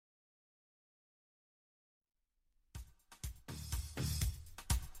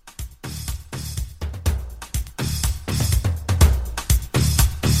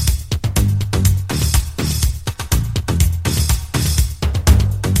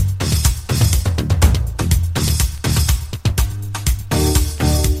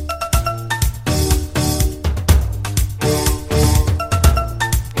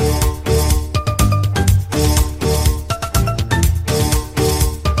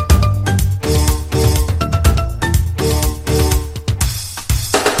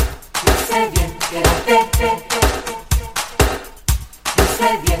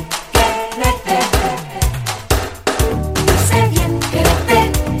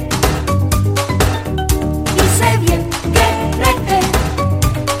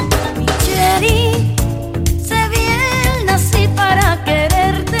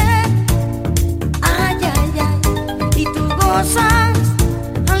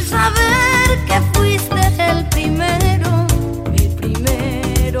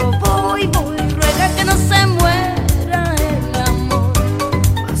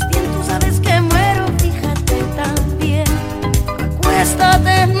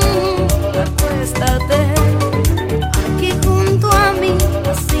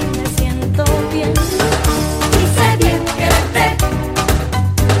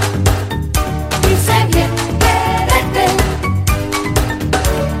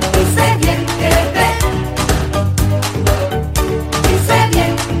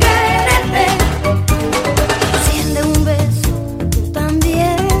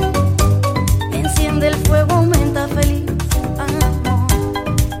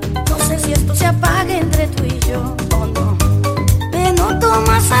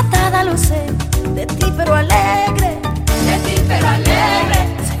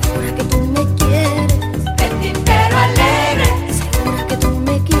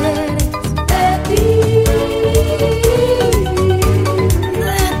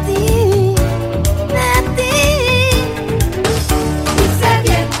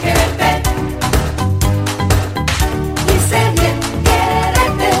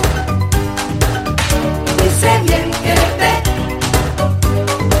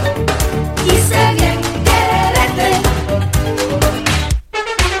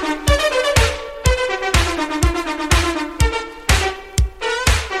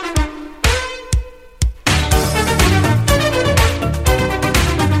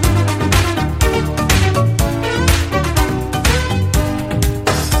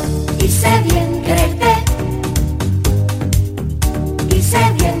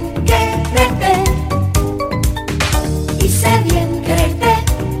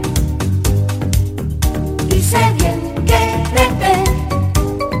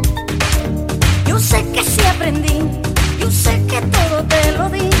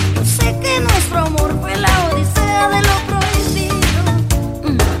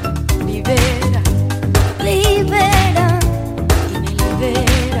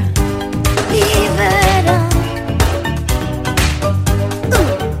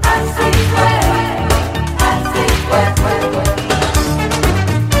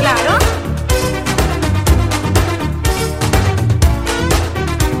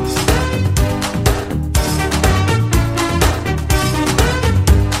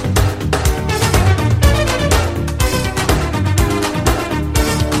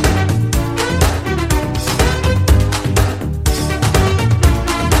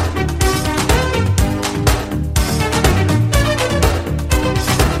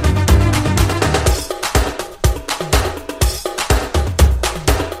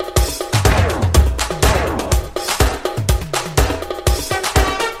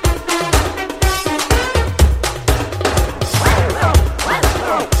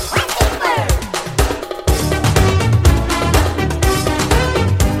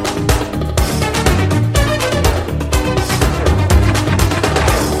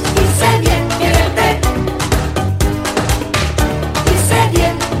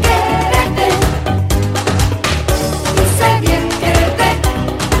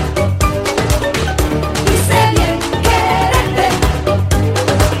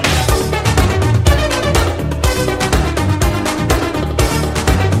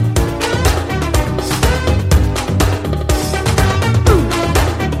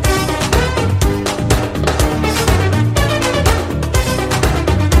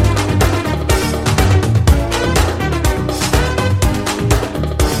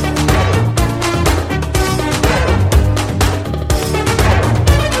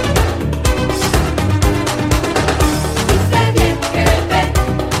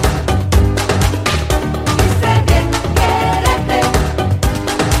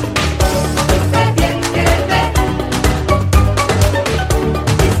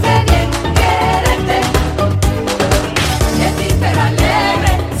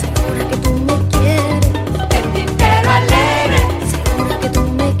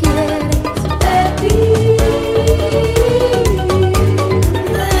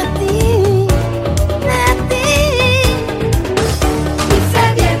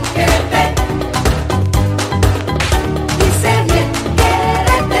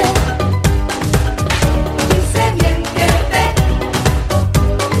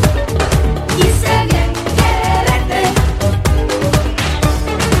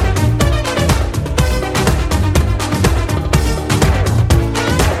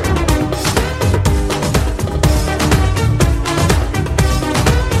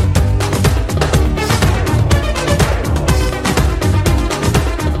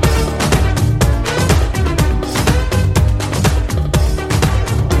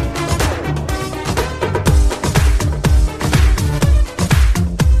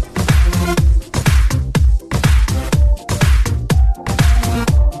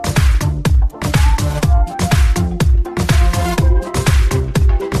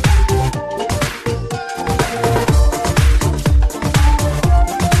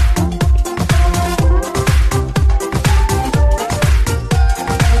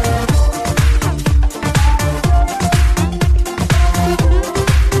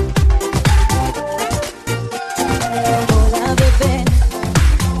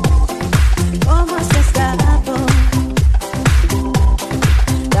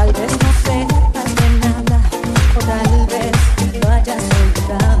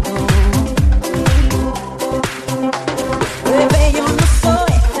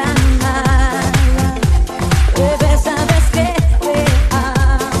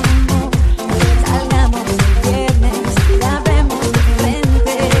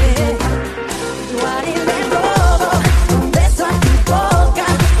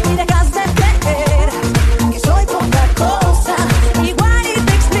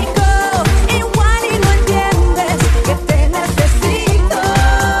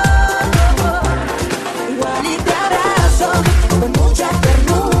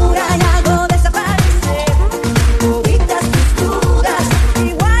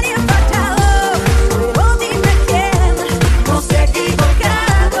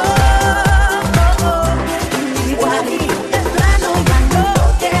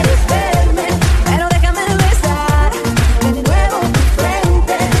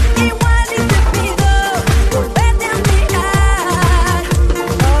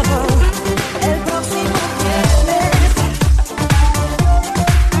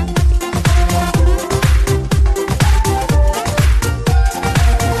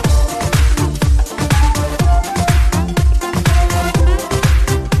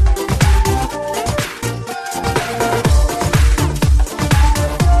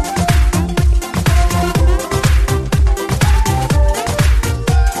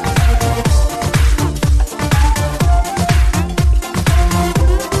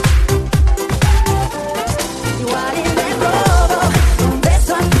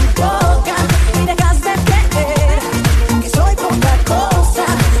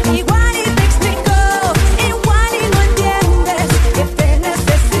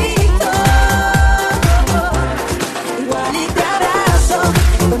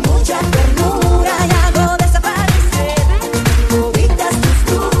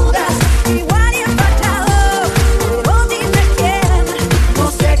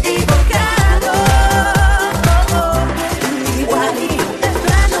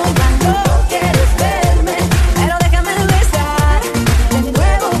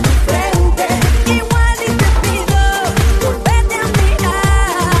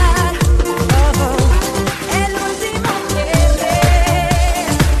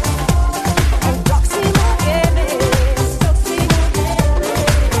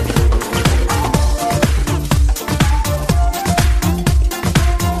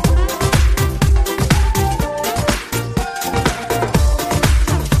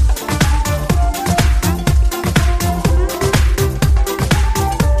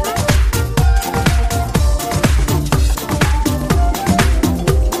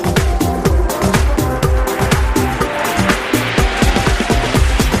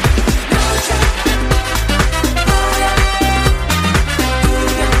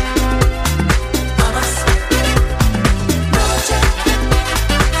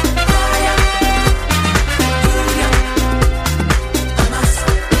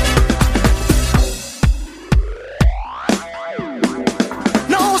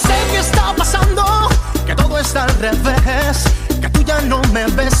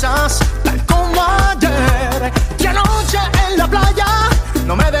besas tal como ayer. Y anoche en la playa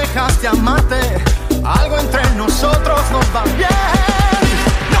no me dejaste amarte. Algo entre nosotros no va bien.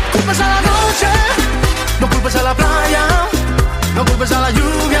 No culpes a la noche, no culpes a la playa, no culpes a la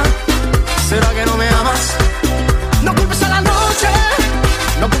lluvia. ¿Será que no me amas? No culpes a la noche,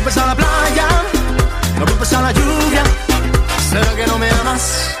 no culpes a la playa, no culpes a la lluvia. ¿Será que no me amas?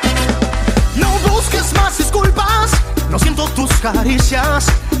 No busques más disculpas, no siento tus caricias.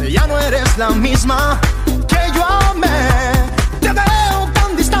 Ya no eres la misma que yo amé. Te veo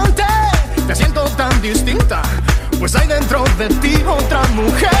tan distante, te siento tan distinta, pues hay dentro de ti otra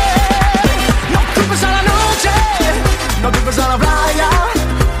mujer. No culpes a la noche, no culpes a la playa,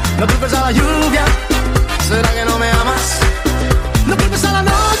 no culpes a la lluvia. ¿Será que no me amas? No culpes a la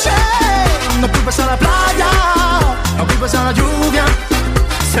noche, no culpes a la playa, no culpes a la lluvia.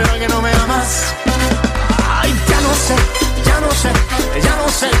 ¿Será que no me amas? Ay, ya no sé, ya no sé, ya no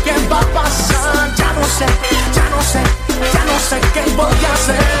sé qué va a pasar. Ya no sé, ya no sé, ya no sé qué voy a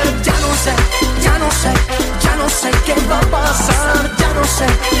hacer. Ya no sé, ya no sé, ya no sé qué va a pasar. Ya no sé,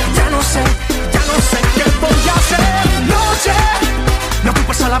 ya no sé, ya no sé qué voy a hacer. Noche, no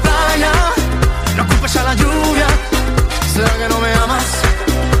culpes a la playa, no culpes a la lluvia. ¿Será que no me amas?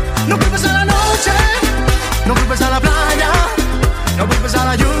 No culpes a la noche, no culpes a la playa, no culpes a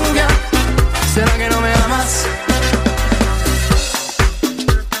la lluvia. ¿Será que no me amas?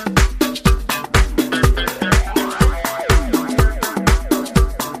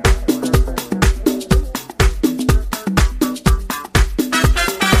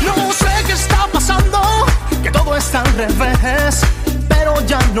 No sé qué está pasando, que todo está al revés, pero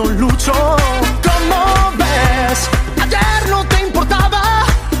ya no lucho. ¿Cómo ves? Ayer no te importaba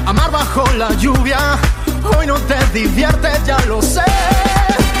amar bajo la lluvia. Hoy no te diviertes, ya lo sé.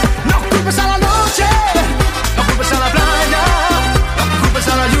 No culpes a la noche, no culpes a la playa, no culpes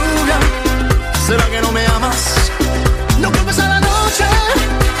a la lluvia. ¿Será que no me amas? No culpes a la noche,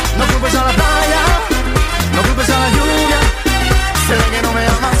 no culpes a la playa, no culpes a la lluvia. ¿Será que no me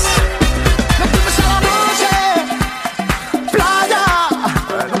amas? No culpes a la noche, playa,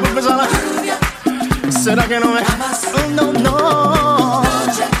 no culpes a la lluvia. ¿Será que no me amas? No, no.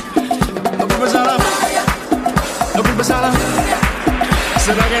 No culpes a la playa, no culpes a la lluvia.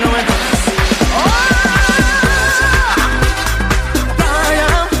 ¿Será que no me amas?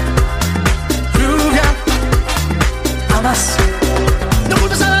 No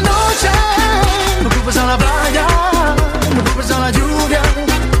culpes a la noche, no culpes a la playa, no culpes a la lluvia.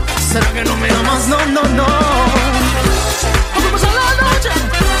 ¿Será que no me amas? No, no, no. No culpes a la noche,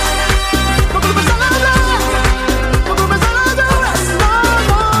 no culpes a la playa, no culpes a la lluvia. No,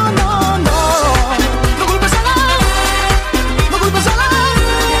 no, no, no. No culpes a la, no culpes a la.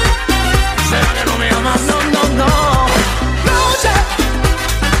 ¿Será que no me amas? No, no, no. Noche,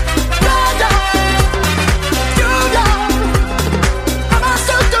 playa, lluvia.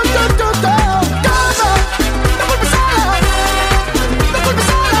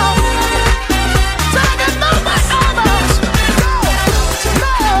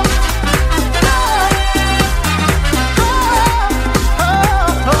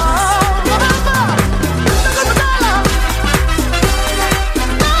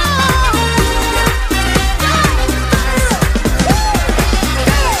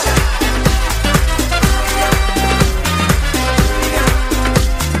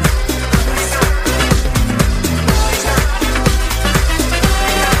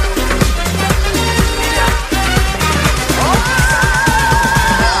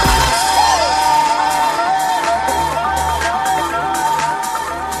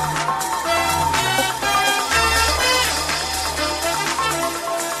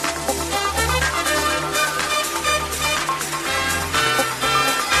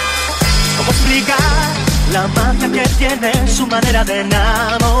 La magia que tiene su manera de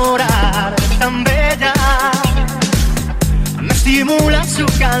enamorar, tan bella, me estimula su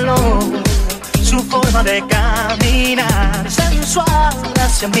calor, su forma de caminar, sensual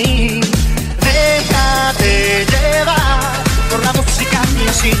hacia mí. Déjate llevar por la música que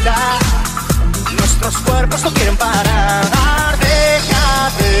incita, nuestros cuerpos no quieren parar.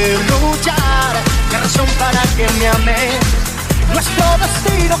 Déjate luchar, qué razón para que me ames. Nuestro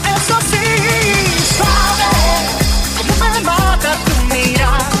destino es así. Suave, como me mata tu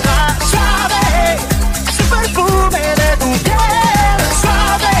mirada. Suave, es el perfume de tu piel.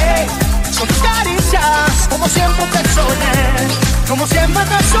 Suave, son tus caricias, como siempre te soñé. Como siempre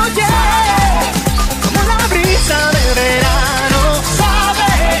te soñé. Como la brisa de verano.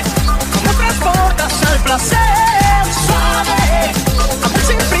 Suave, como transportas al placer. Suave, amor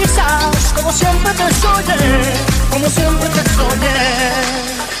sin prisas, como siempre te soñé. Como siempre te soñé.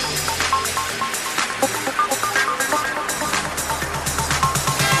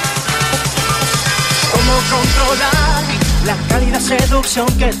 seducción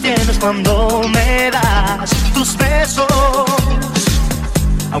que tienes cuando me das tus besos.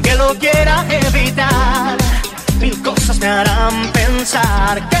 Aunque lo quiera evitar, mil cosas me harán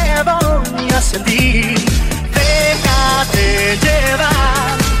pensar que voy a sentir. Déjate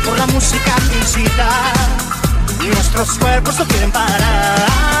llevar por la música que incita. Nuestros cuerpos no quieren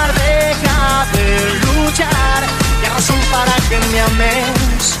parar. Déjate luchar, y hay razón para que me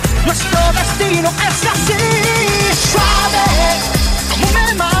ames. Nuestro destino es así. Suave, como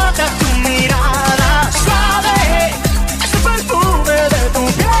me mata tu mirada. Suave, es el perfume de tu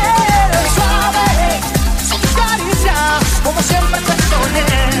piel. Suave, son tus caricias, como siempre te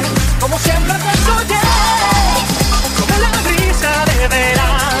soñé. Como siempre te soñé. Como la brisa de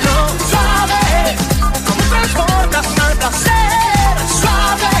verano. Suave, como transportas al placer.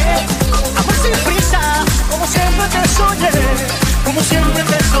 Suave, amor sin prisa, como siempre te soñé. Como siempre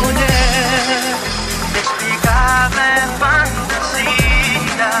te soñé. Inexplicable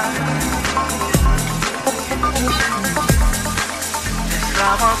fantasía.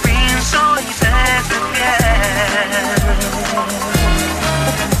 Esclavo al fin soy de tu piel.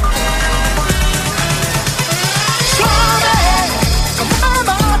 Suave, como me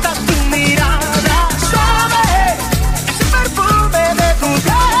mata tu mirada. Suave, es el perfume de tu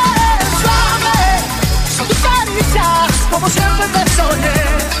piel. Suave, son tus caricias, como siempre te soñé,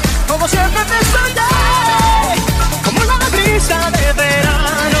 como siempre te soñé. Como la brisa de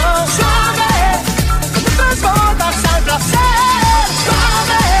verano. Suave, como transportas al placer.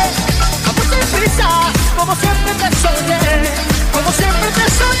 Suave, como sin prisa, como siempre te soñé, como siempre te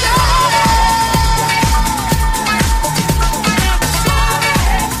soñé.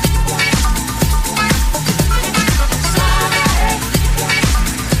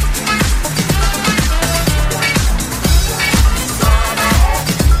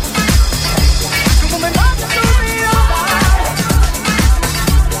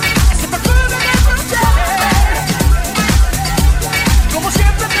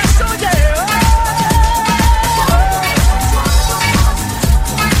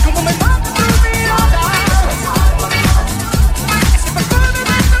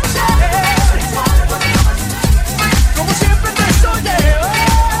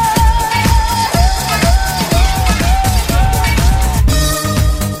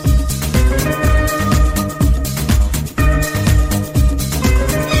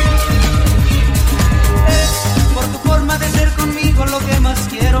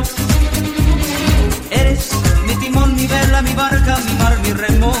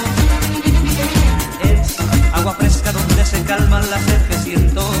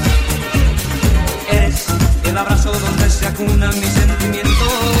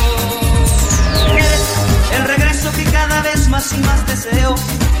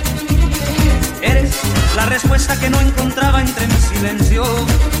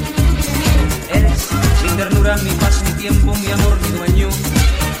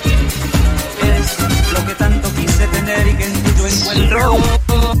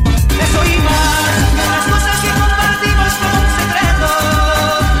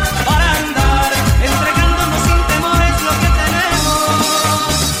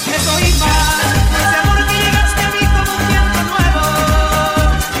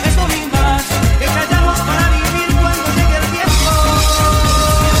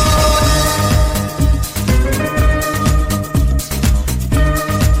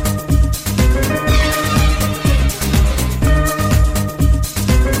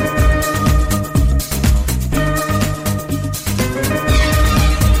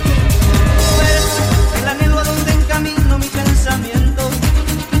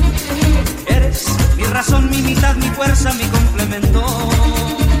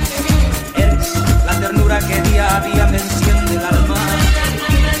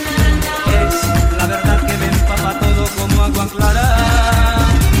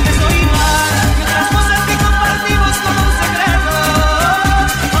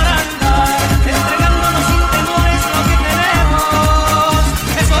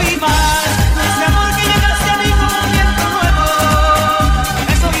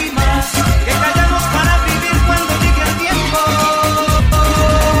 Tiempo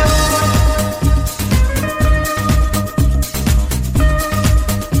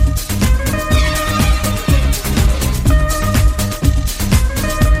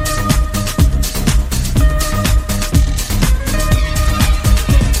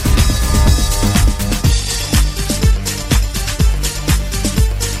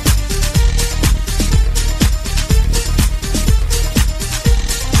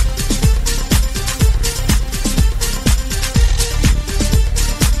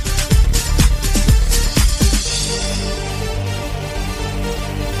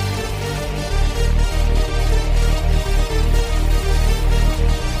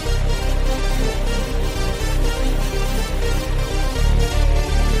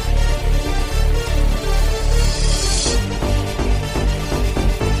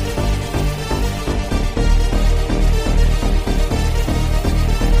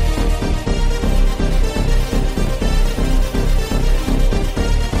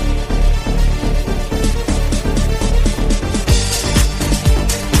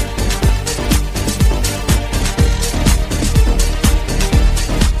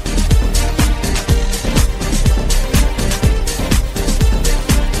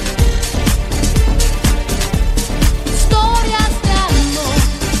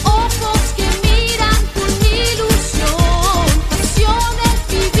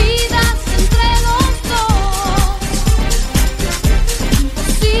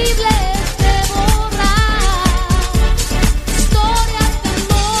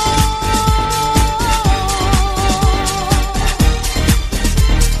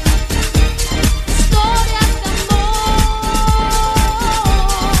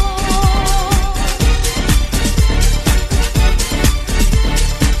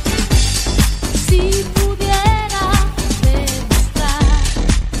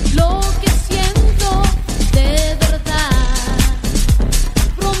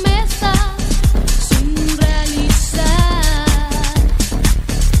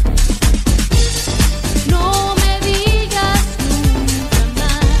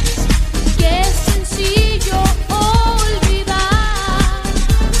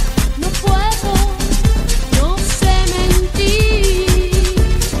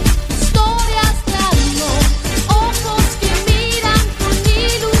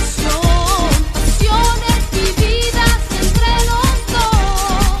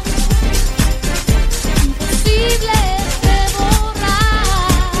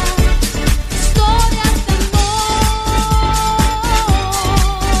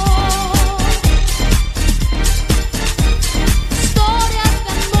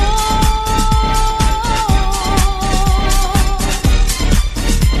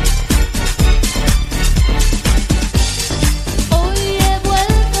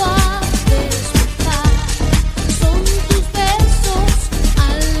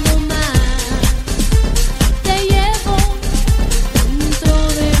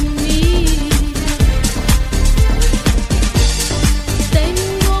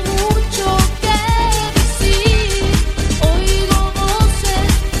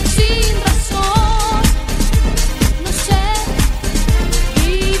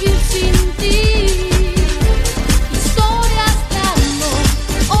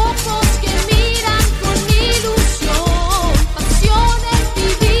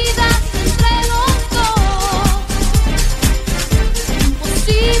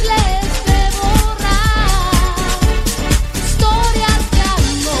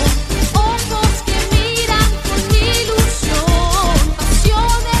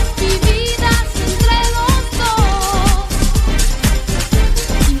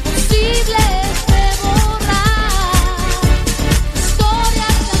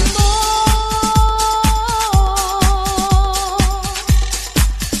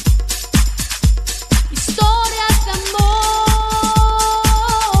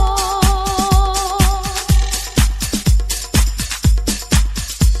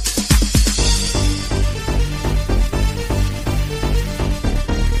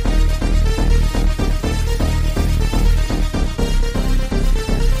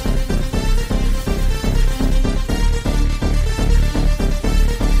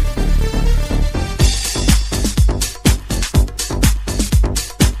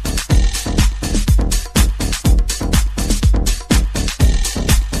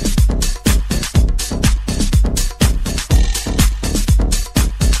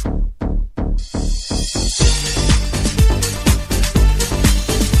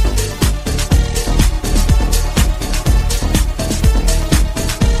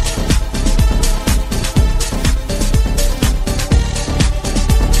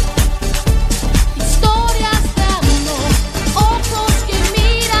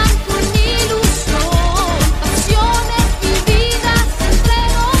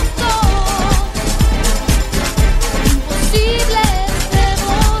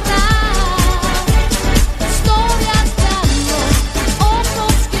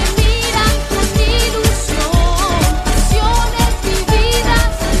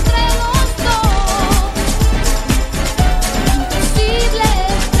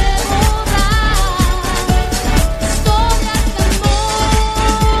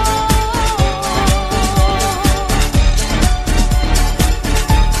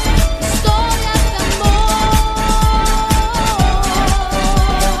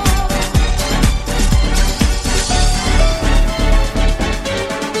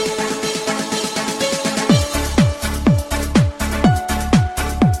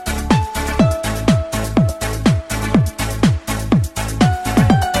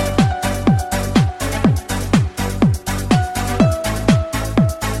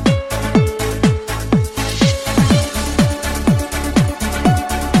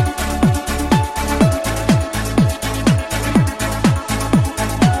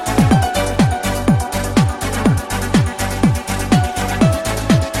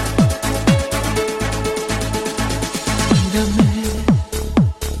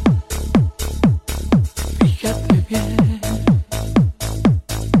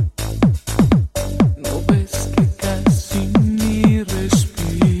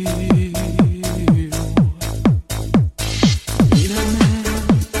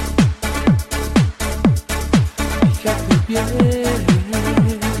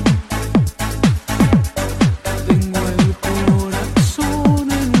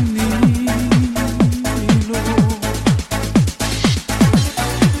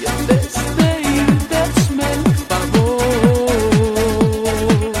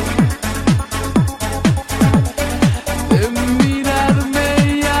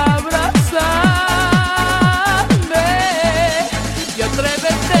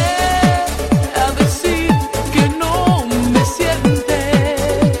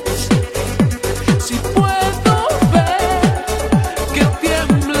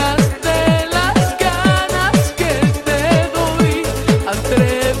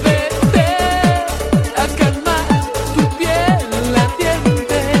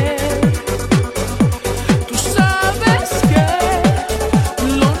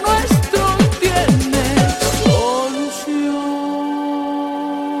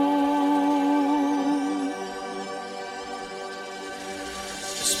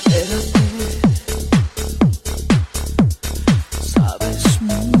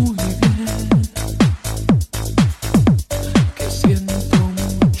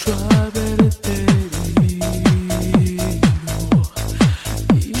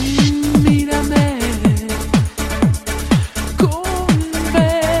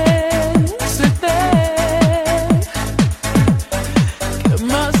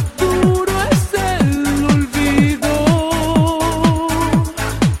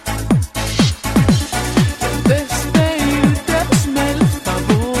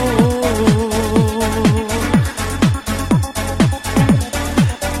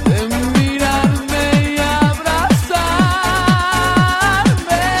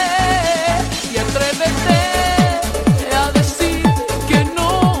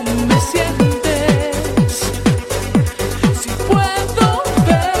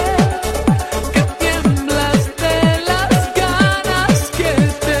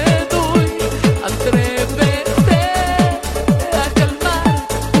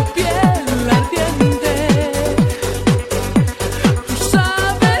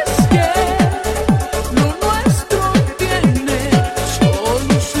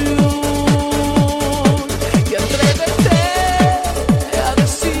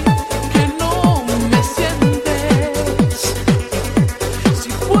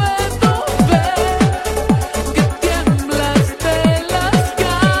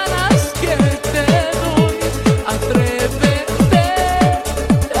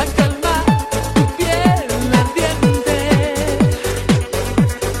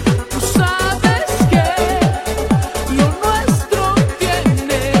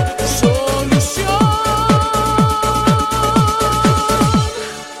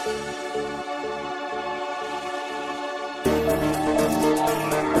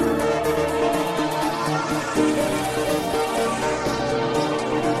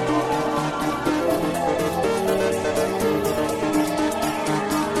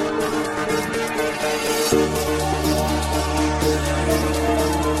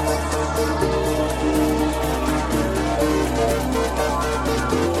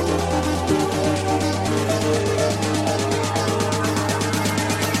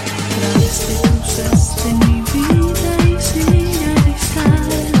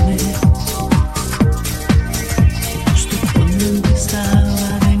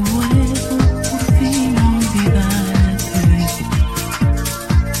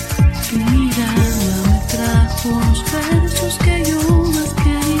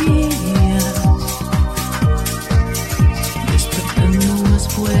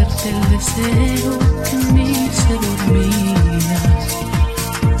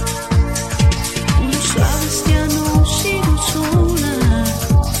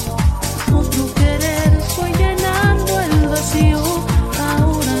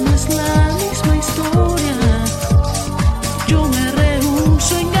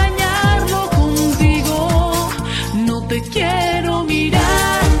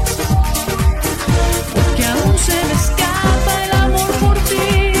Se me escapa el amor por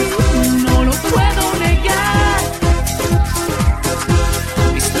ti, no lo puedo negar.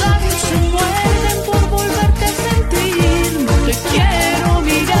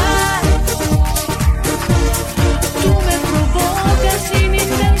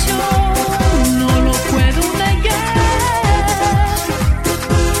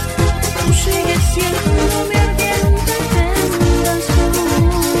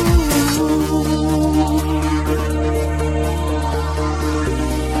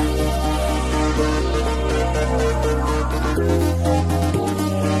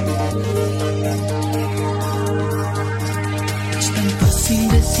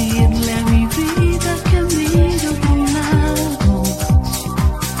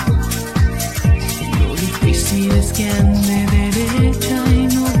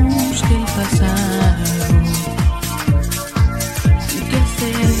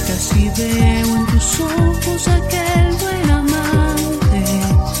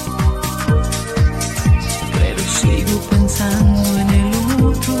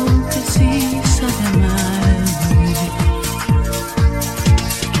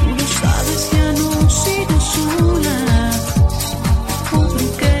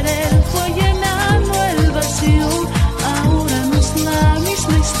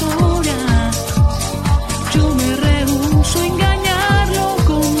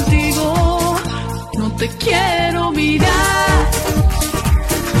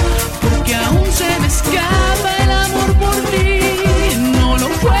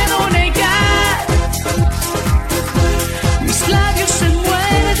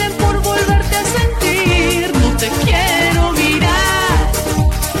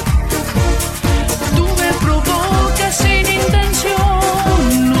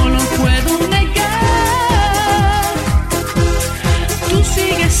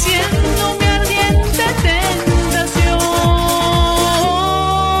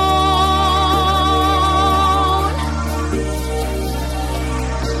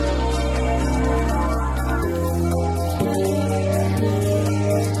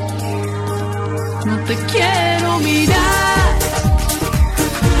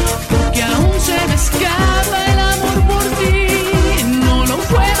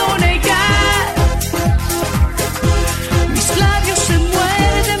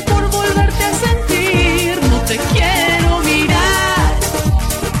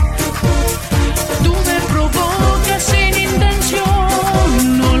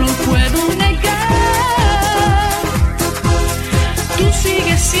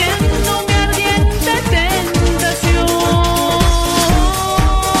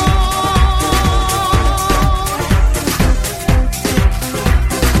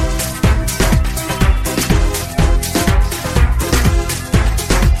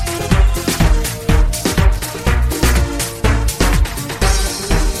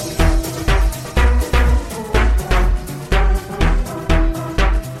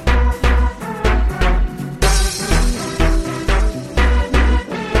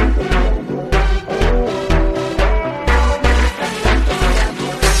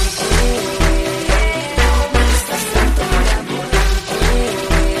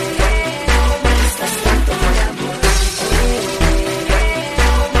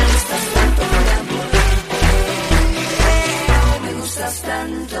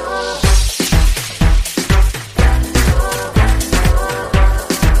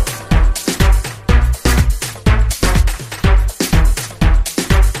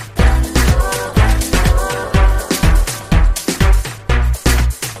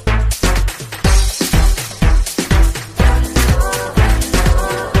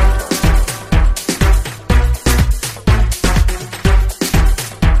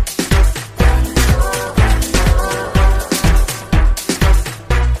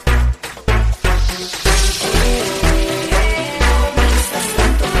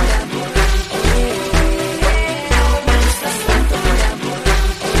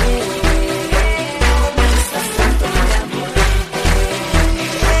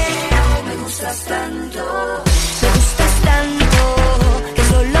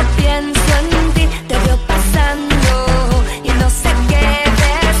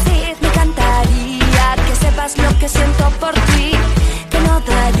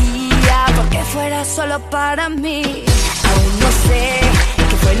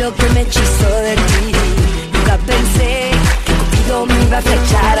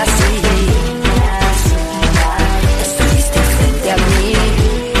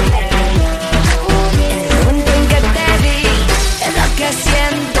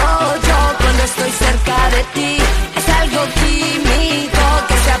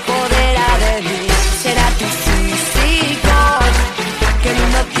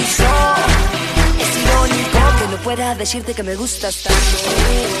 Decirte que me gustas tanto.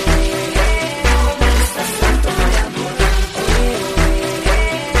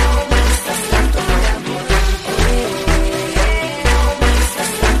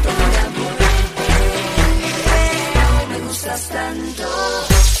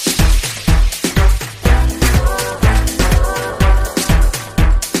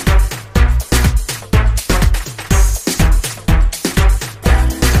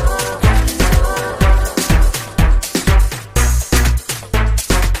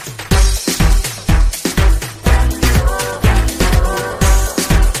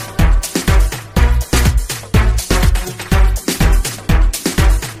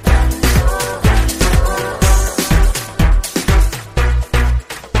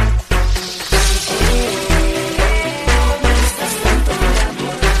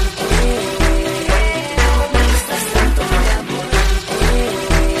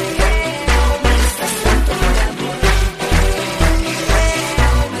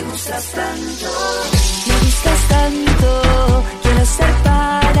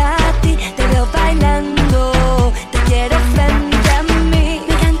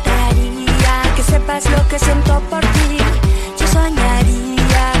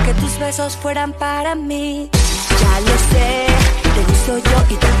 Fueran para mí, ya lo sé, te gusto yo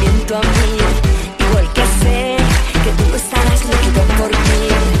y también tú a mí, igual que sé que tú estarás loquito por mí.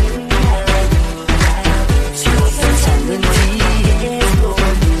 Sigo pensando en ti,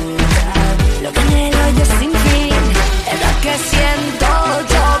 lo que anhelo yo sin fin, es lo que siento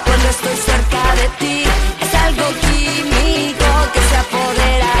yo cuando estoy cerca de ti, es algo químico que se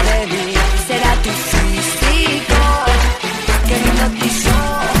apodera de mí, será tu físico que me hipnotizó.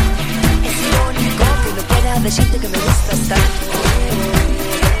 Decirte que me gustas tanto.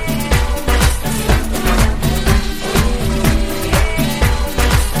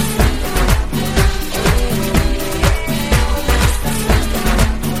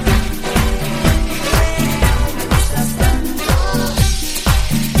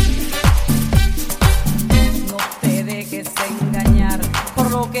 No te dejes engañar por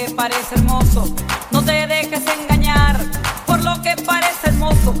lo que parece hermoso. No te dejes engañar por lo que parece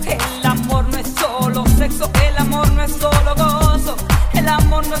hermoso. El amor no es solo sexo, el amor no es solo gozo, el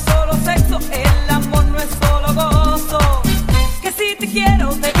amor no es solo sexo, el amor no es solo gozo. Que si te quiero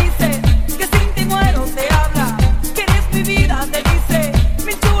te dice, que sin ti muero te habla, que eres mi vida te dice,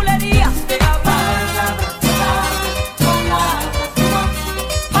 mil chulerías te habla.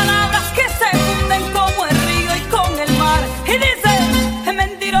 Palabras que se funden como el río y con el mar. Y dice, es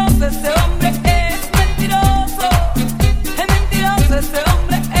mentiroso ese hombre, es mentiroso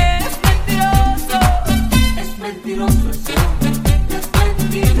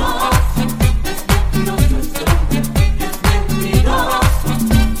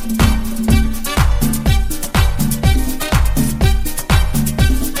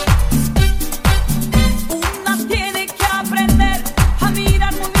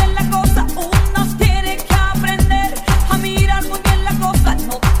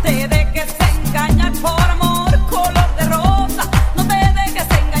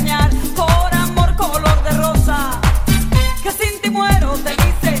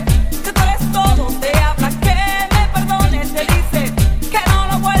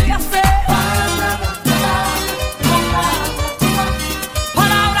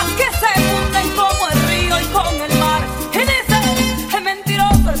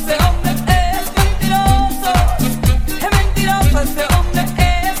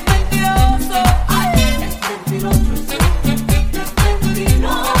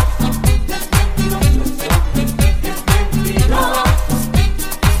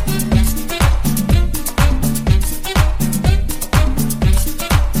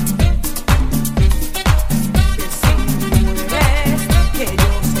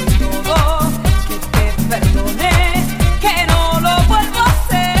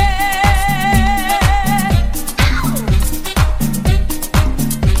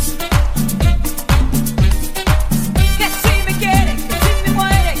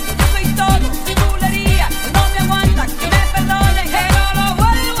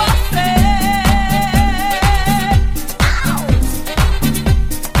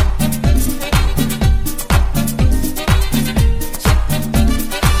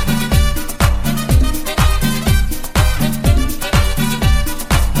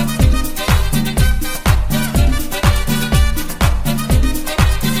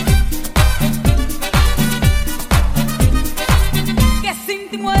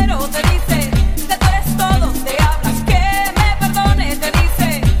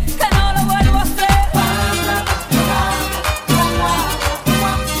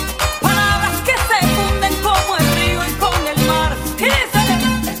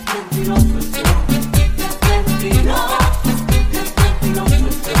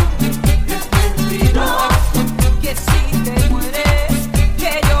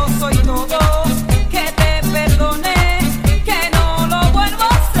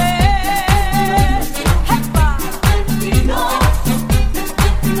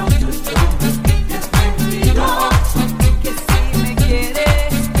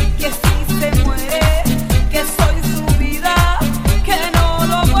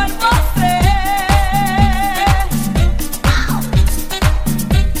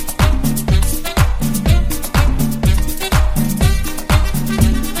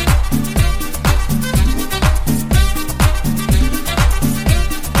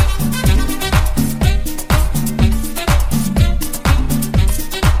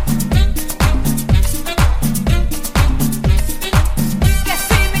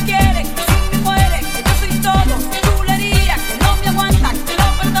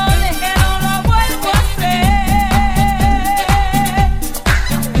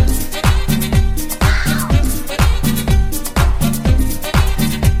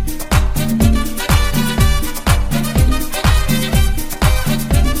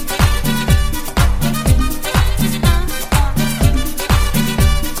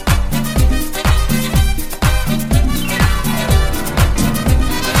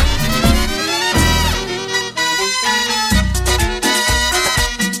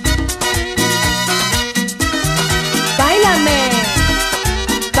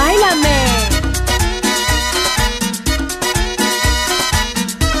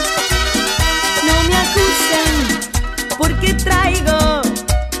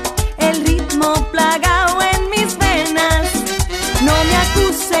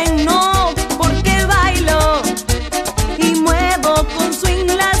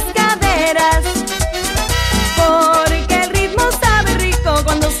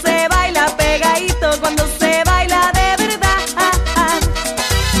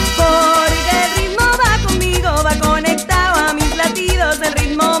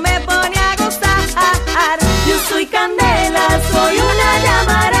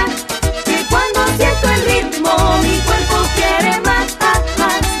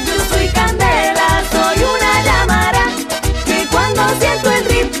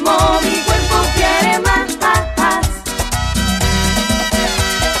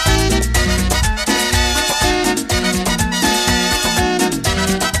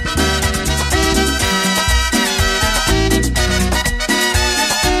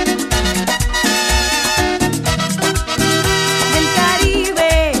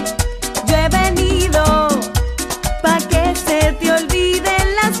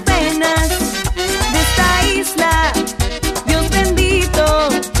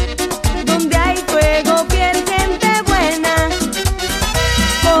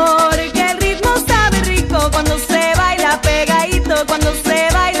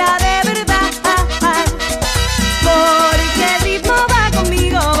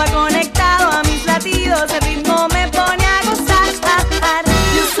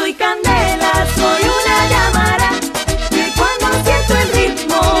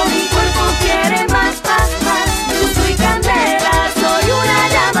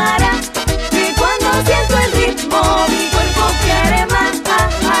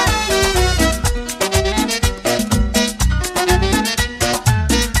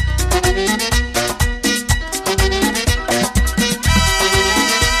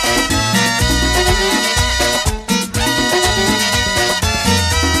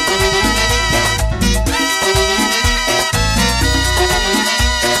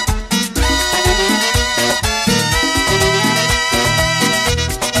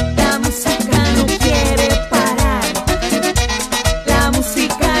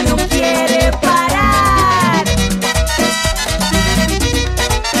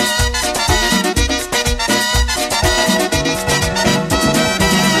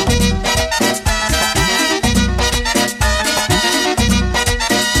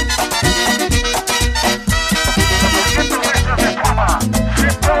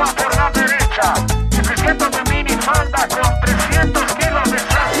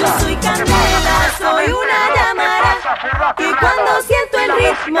Y cuando siento el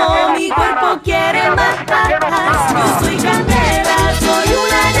ritmo, mi cuerpo quiere más. Yo soy candela, soy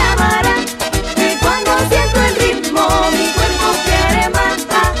una llamara. Y cuando siento el ritmo, mi cuerpo quiere más.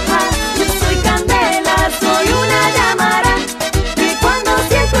 Yo soy candela, soy una llamara. Y cuando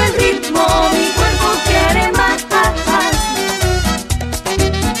siento el ritmo, mi cuerpo quiere más.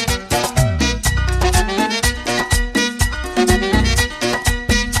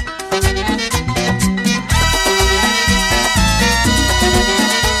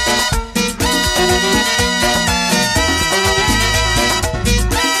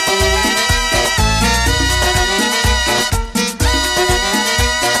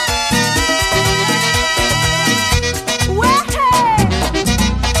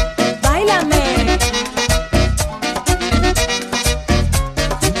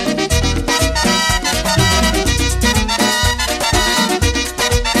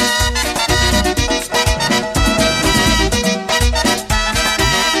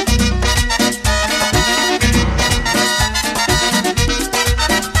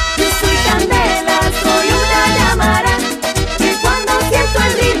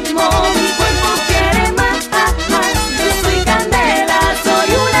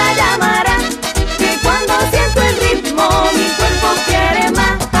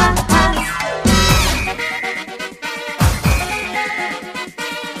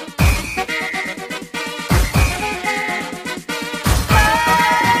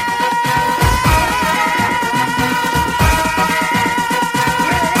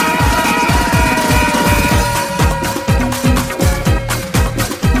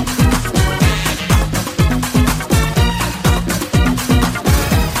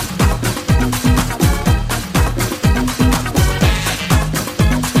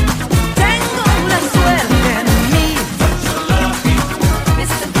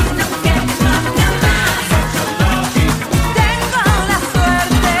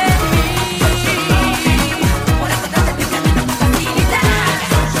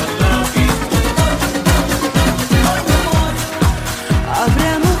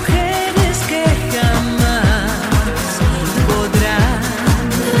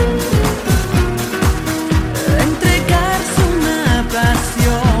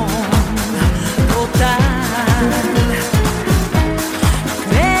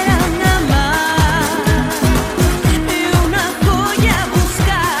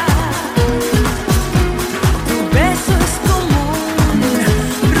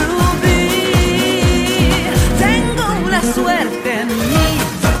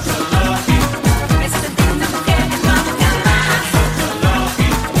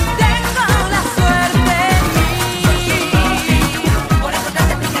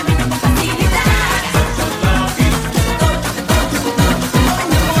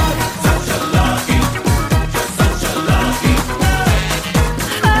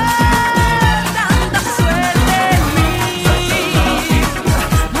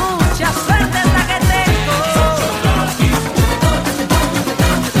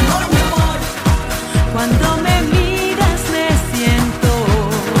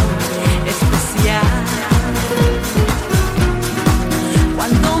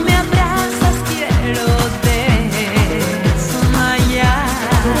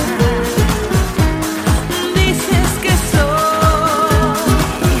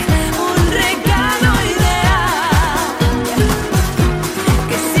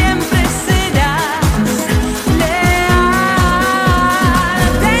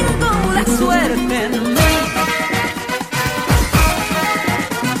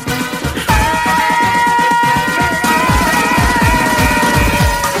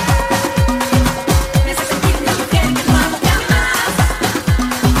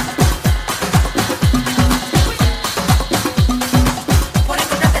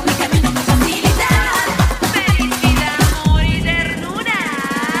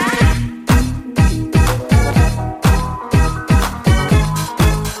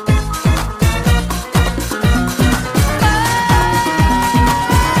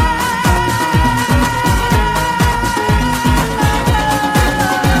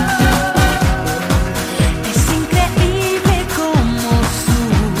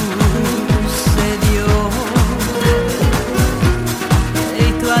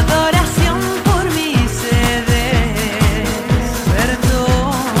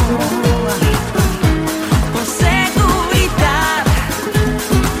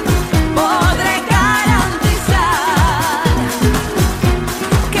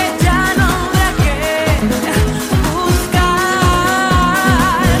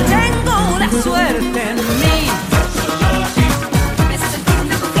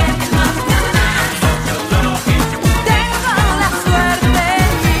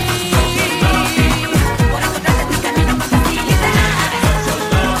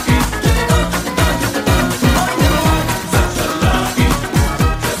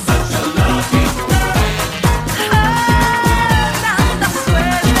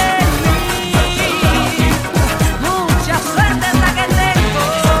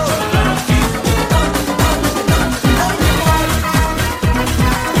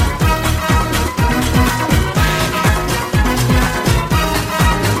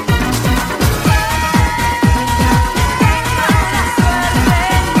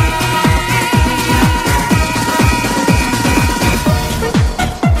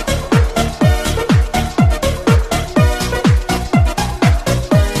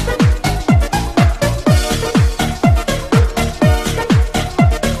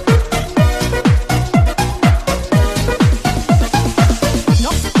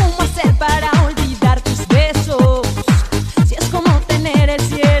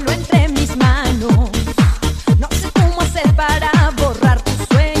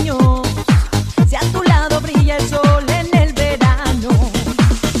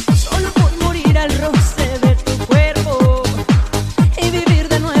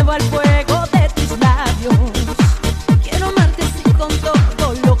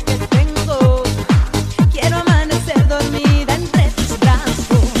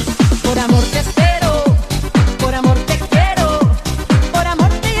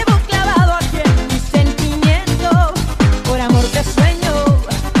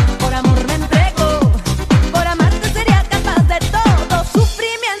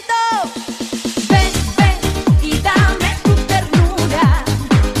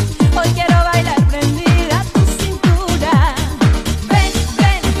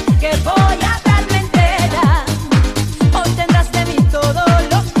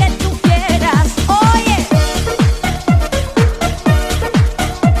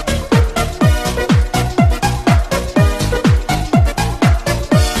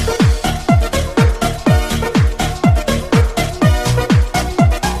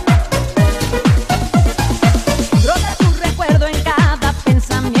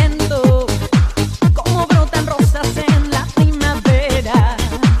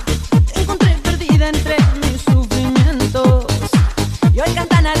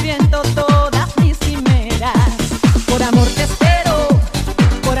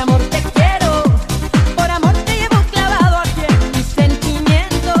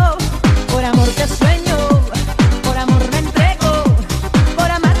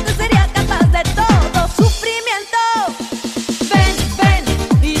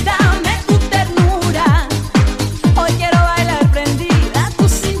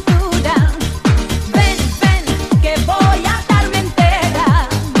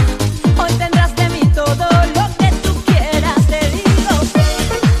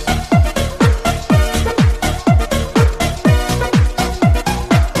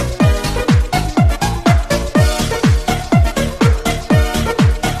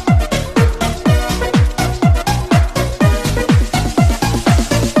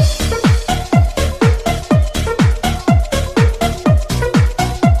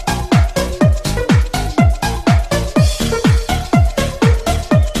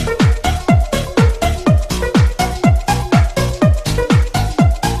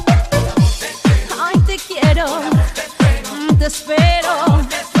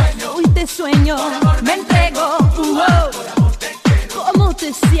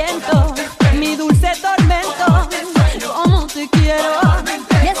 siento, mi dulce tormento. Como te quiero,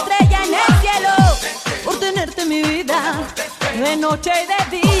 mi estrella en el cielo, por tenerte mi vida, de noche y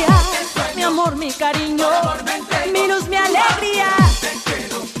de día. Mi amor, mi cariño, mi luz, mi alegría.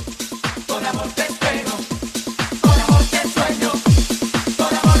 Con amor te espero, con amor te sueño,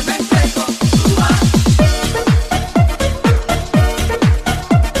 con amor me entrego.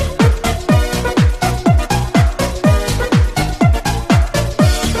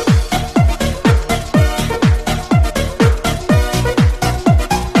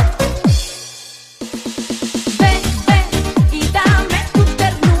 Ven, ven y dame tu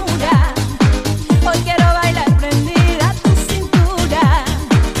ternura. Hoy quiero bailar prendida a tu cintura.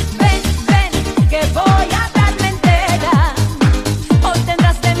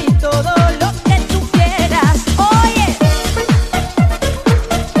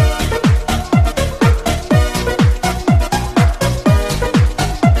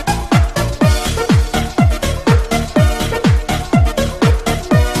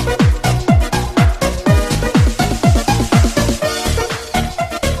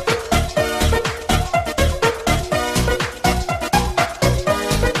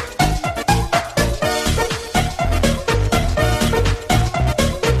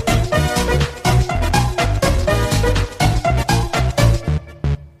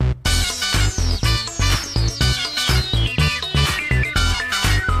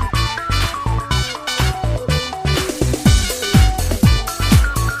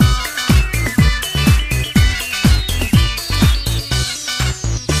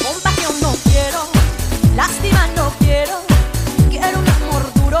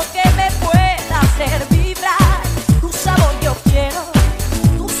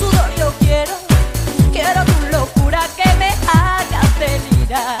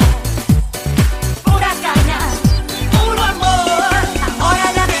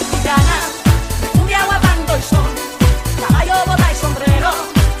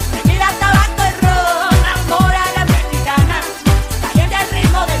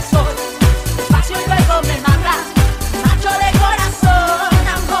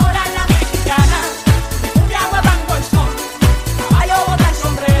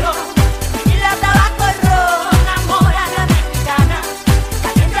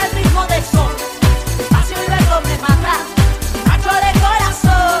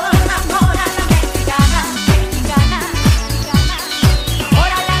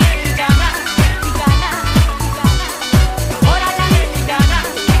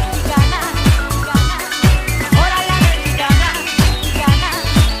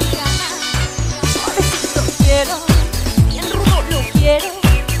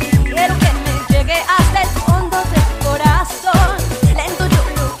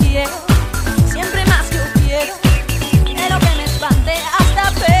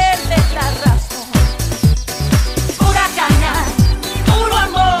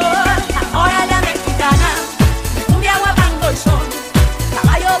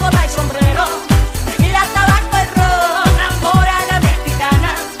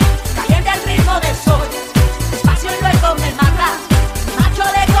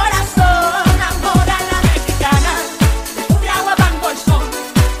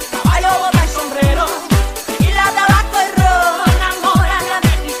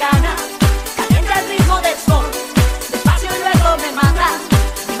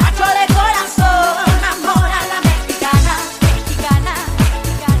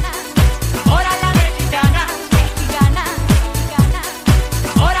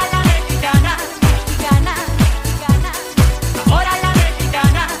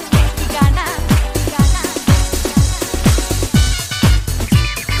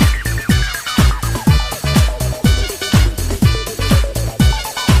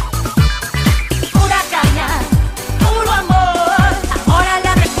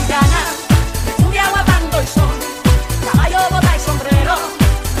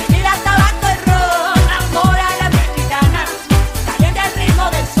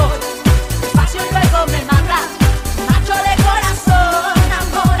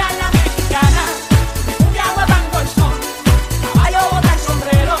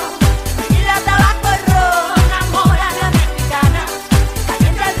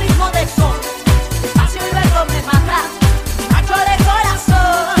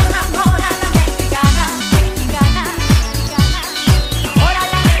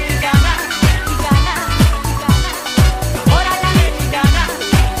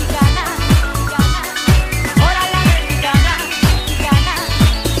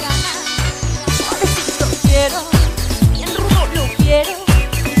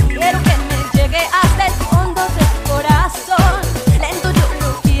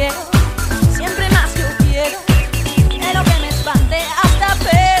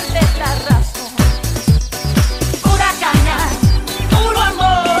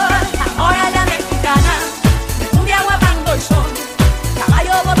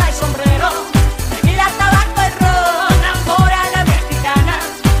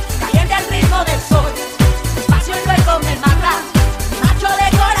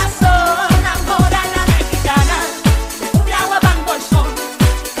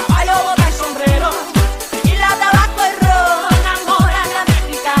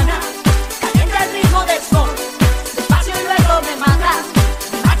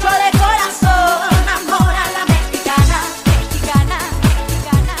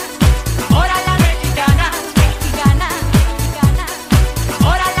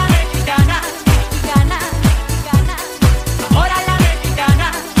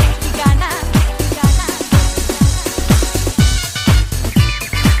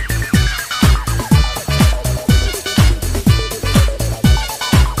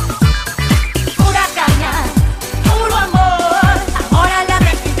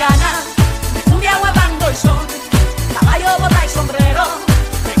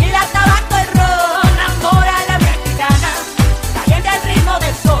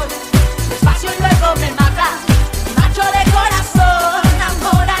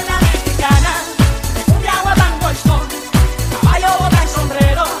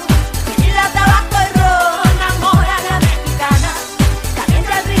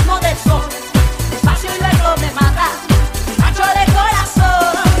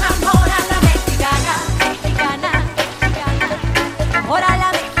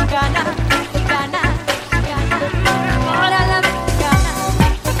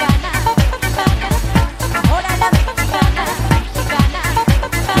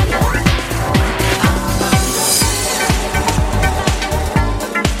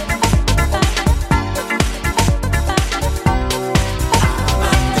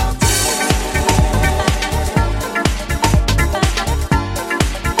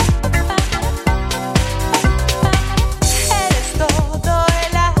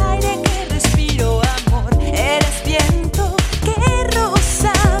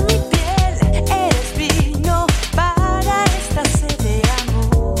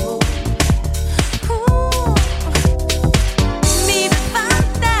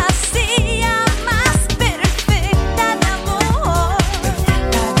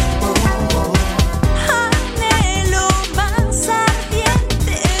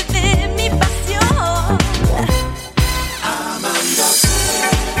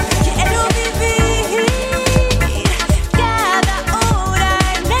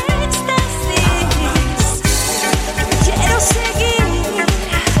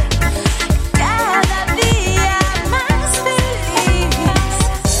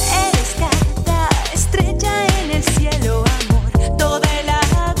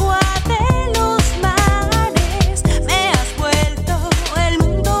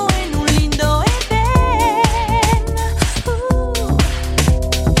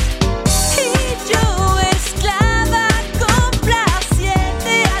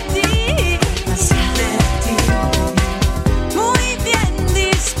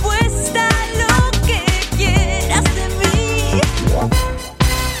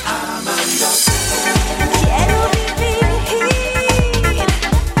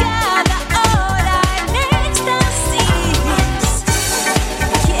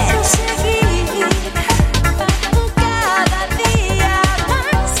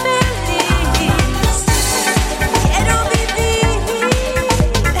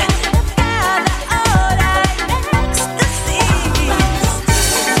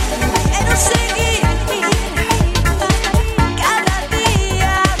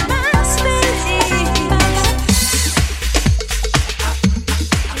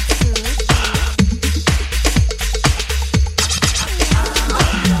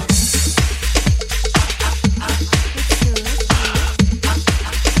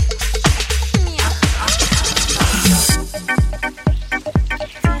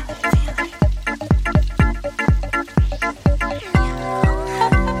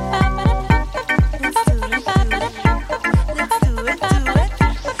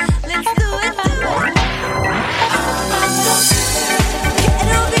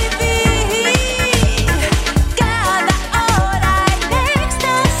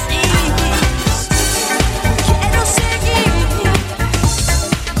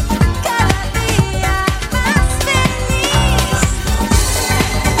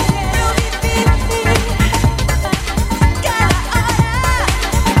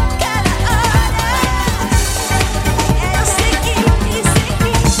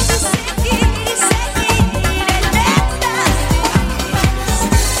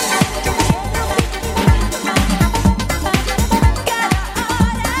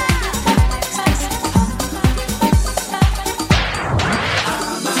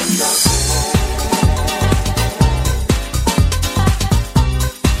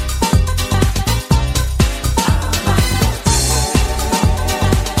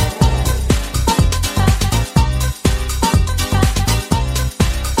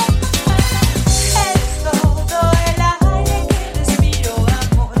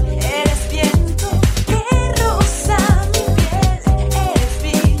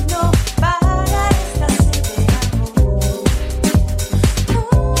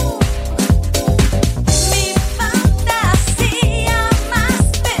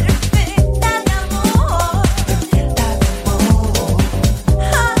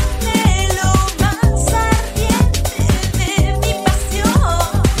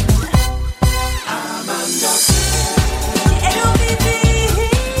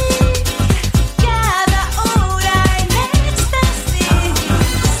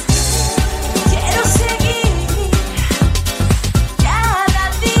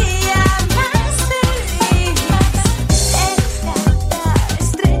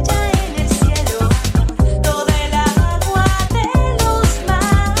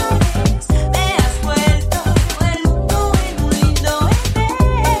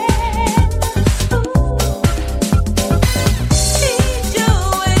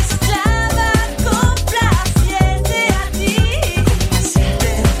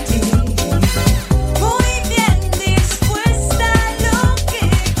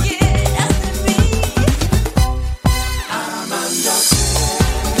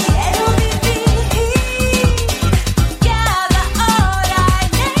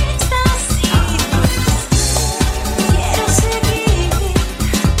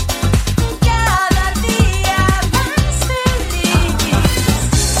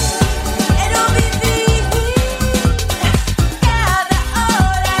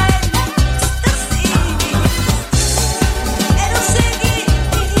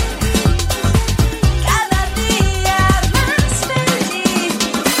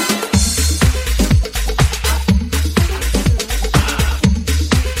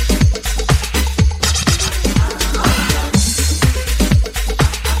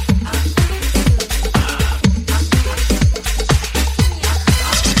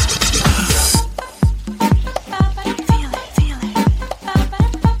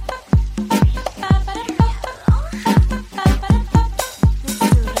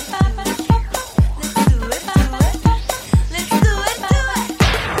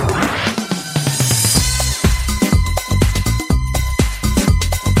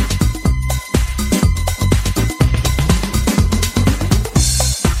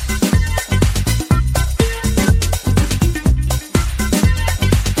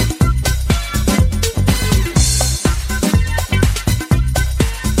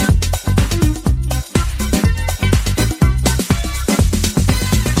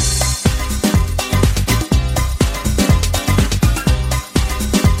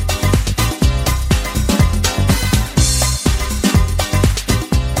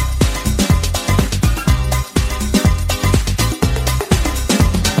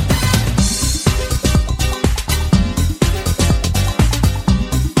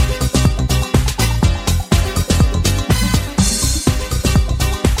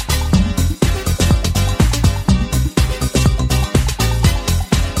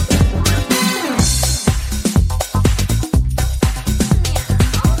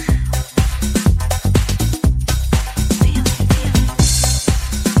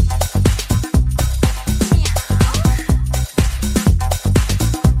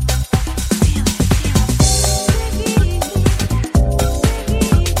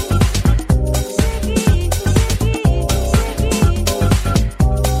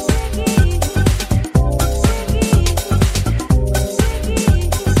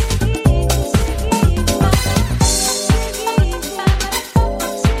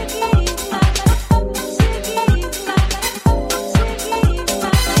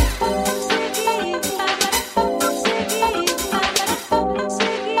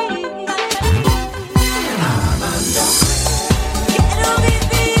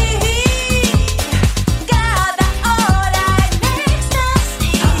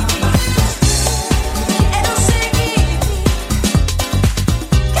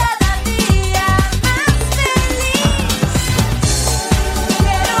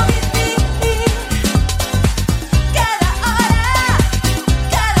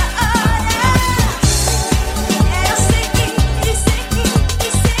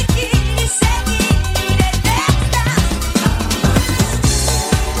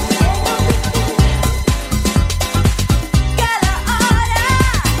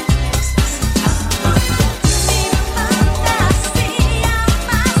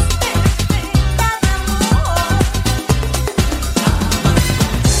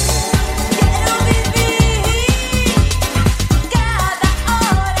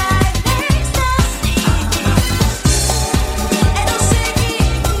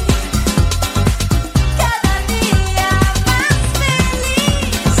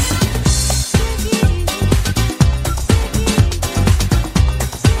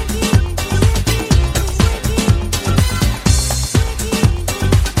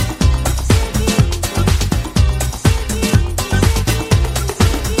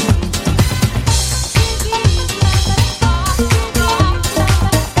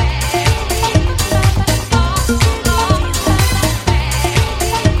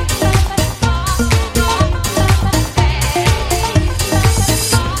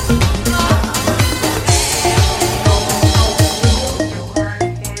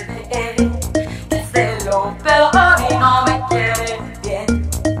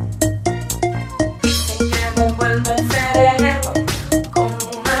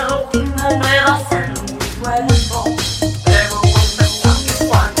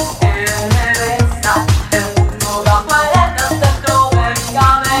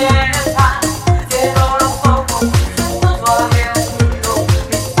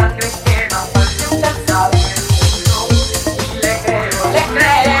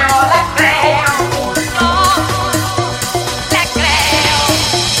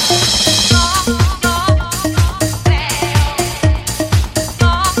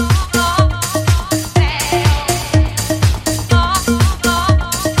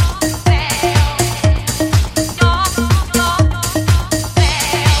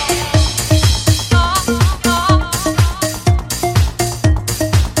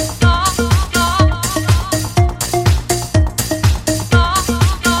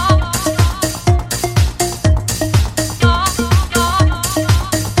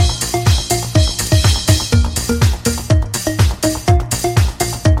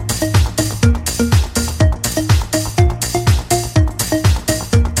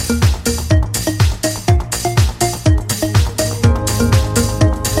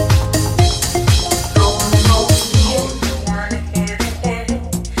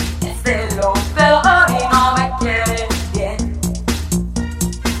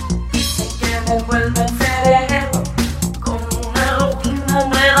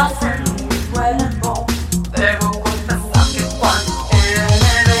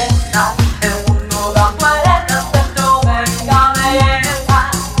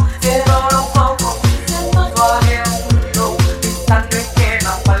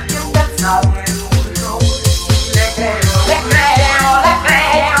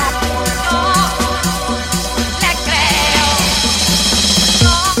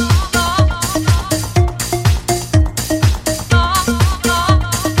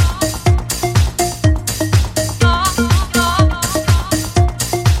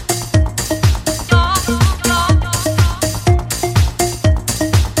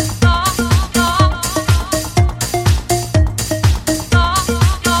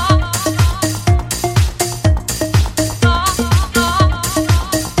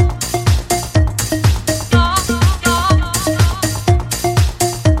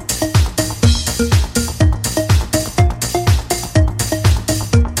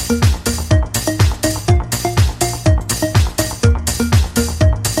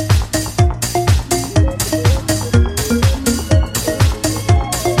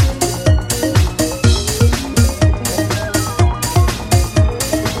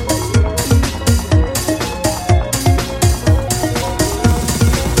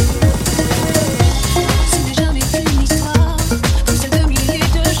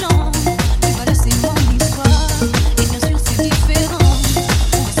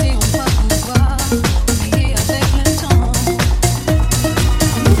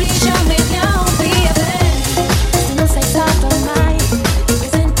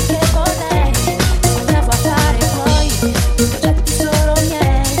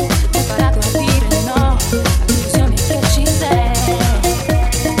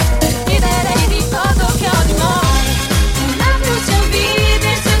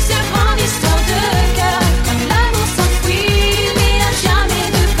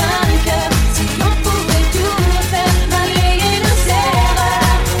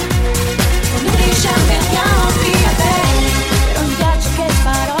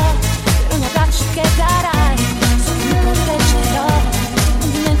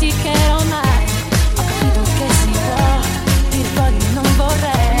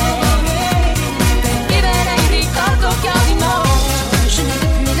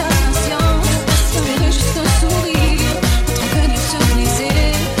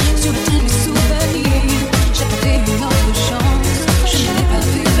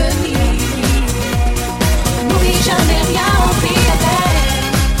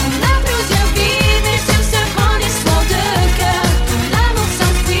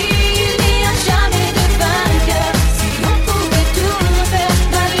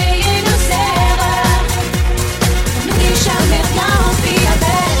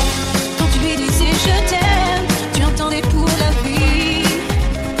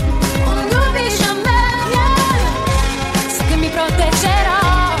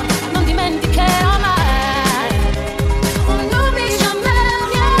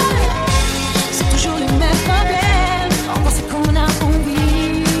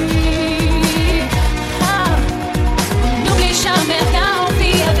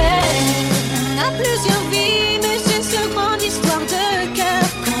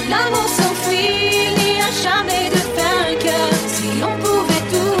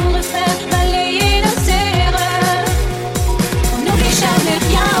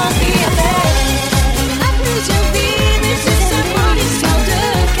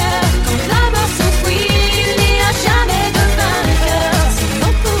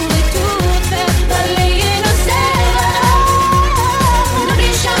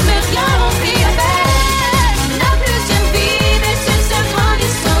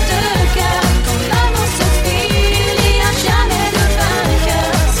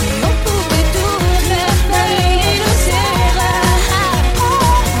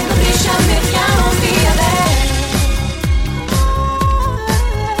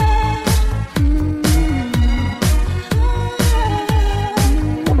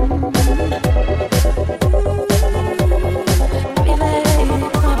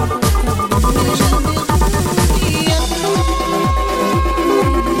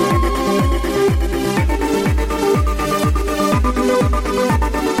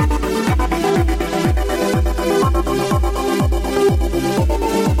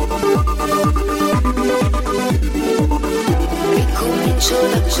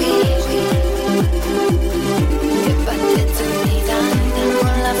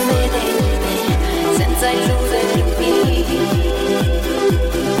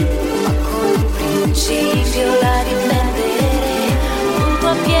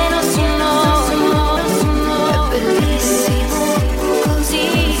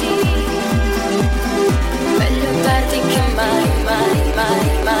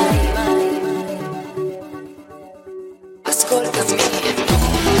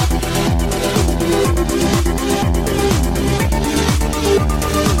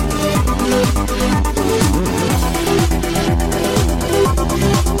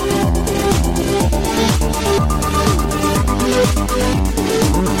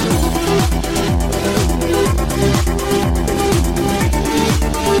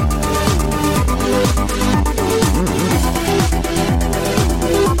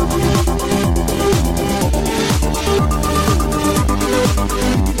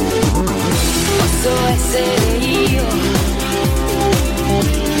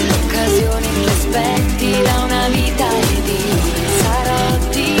 vita ed io sarò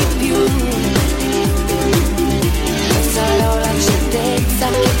di più. Sarò la certezza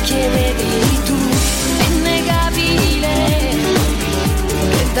che chiedevi tu. È innegabile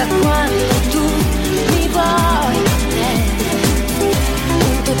che da quando tu mi vuoi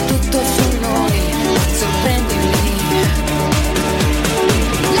punto tutto su noi, sorprendimi.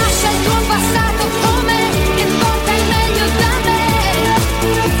 Lascia il tuo passato come che porta il meglio da me.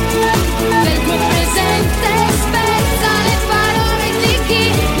 Del tuo presente spezza le parole di chi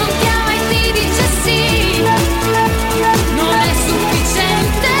non ti ama e ti dice sì. Non è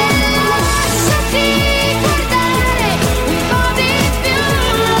sufficiente, lasciati guardare un po' di più.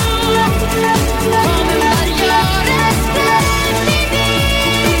 Come un bagliore splendi di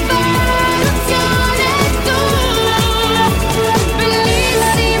rivoluzione tu.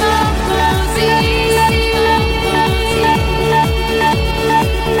 Bellissimo così.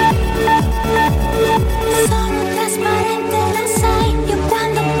 Sono trasparente, lo sai, io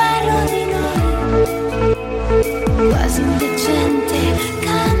quando parlo di noi. Quasi indecente,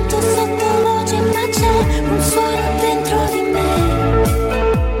 canto sottovoce, ma c'è un suono dentro di me,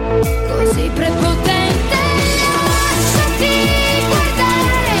 così prepotente. Lasciati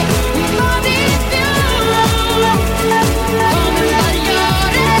guardare un po' di più. Come un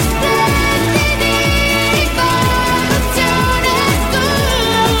bagliore splendi di rivoluzione tu.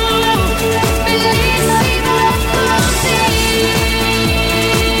 Bellissimo così.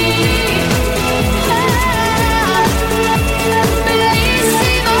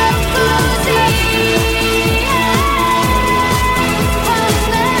 Bellissimo così.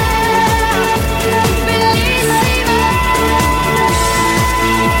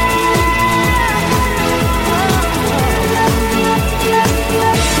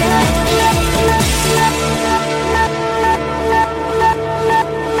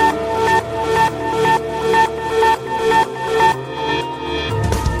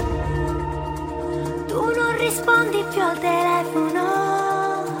 Tu non rispondi più al telefono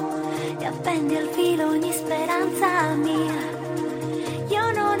e appendi al filo ogni speranza mia.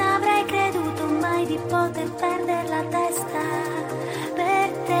 Io non avrei creduto mai di poter perdere la testa per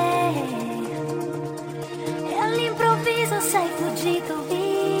te. E all'improvviso sei fuggito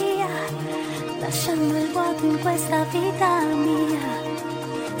via, lasciando il vuoto in questa vita mia.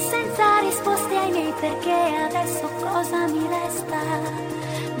 Senza risposte ai miei perché, adesso cosa mi resta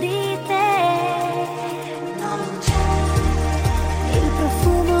di te? Non c'è il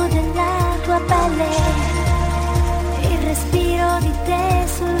profumo della tua pelle, il respiro di te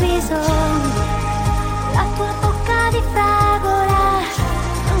sul viso, la tua bocca di fragola.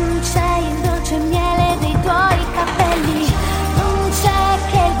 Non c'è il dolce miele dei tuoi capelli, non c'è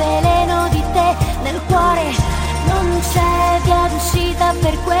che il veleno di te nel cuore, non c'è via d'uscita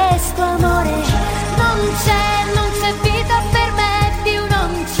per questo amore, non c'è vita per me più,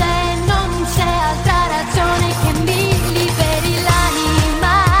 non c'è altra ragione che mi liberi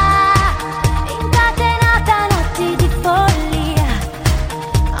l'anima, incatenata a notti di follia,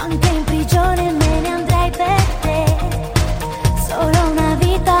 anche in prigione me ne andrei per te, solo una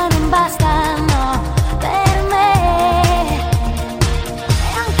vita non basta, no, per me,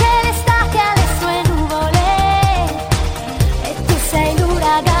 e anche l'estate ha le sue nuvole, e tu sei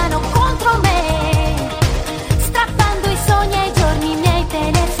l'uragano contro me, strappando i sogni ai giorni miei, te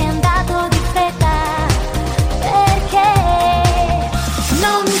ne sei andato di fretta, perché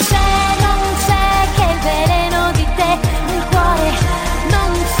non c'è che il veleno di te nel cuore,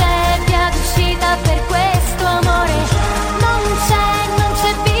 non c'è via d'uscita per questo amore, non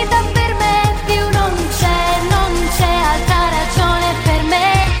c'è vita per me più, non c'è altra ragione per me.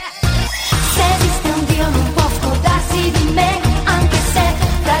 Se esiste un Dio non può scordarsi di me, anche se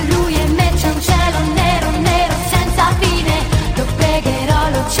tra lui e me c'è un cielo nero, nero senza fine. Lo pregherò,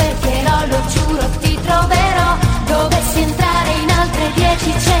 lo cercherò, lo giuro, ti troverò. Dovessi entrare in altre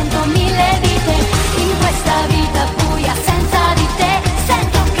 10, 100, 1000 vite, in questa vita buia senza di te,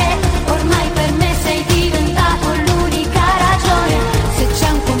 sento che ormai per me sei diventato l'unica ragione. Se c'è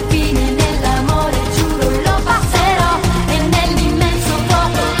un confine nell'amore, giuro lo passerò, e nell'immenso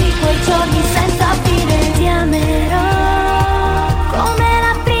vuoto di quei giorni senza fine ti amerò, come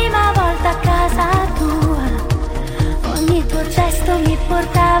la prima volta a casa tua. Ogni tuo gesto mi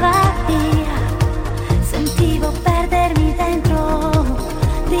portava via, sentivo perdermi dentro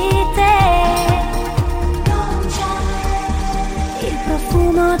di te. Non c'è il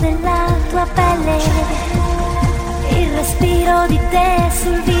profumo della tua pelle, il respiro di te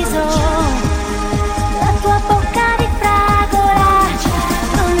sul viso, la tua bocca di fragola,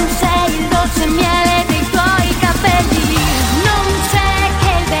 non c'è il dolce miele dei tuoi capelli, non c'è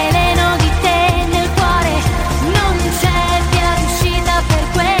che il veleno di te nel cuore,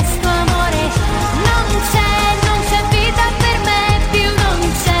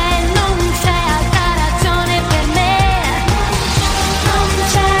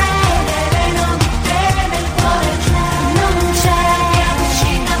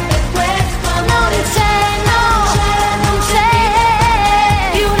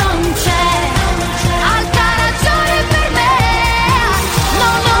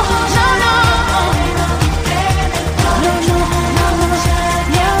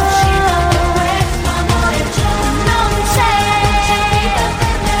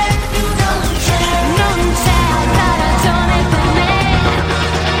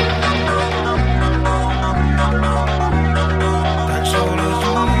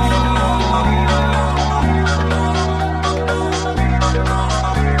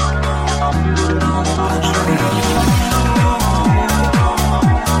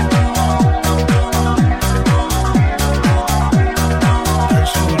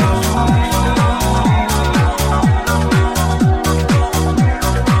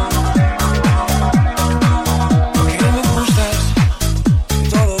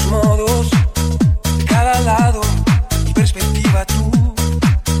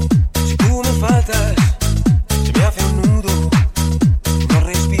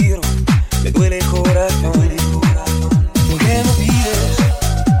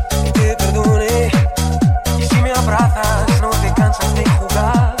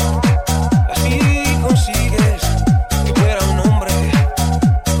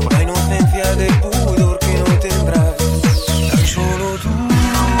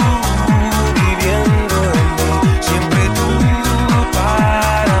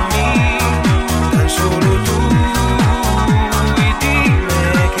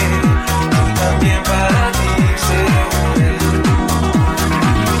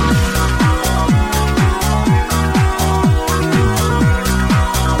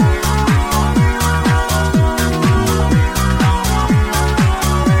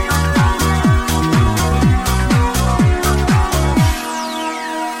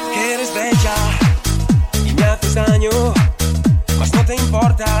 bella y me haces daño, mas no te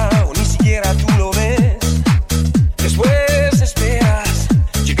importa o ni siquiera tú lo ves. Después esperas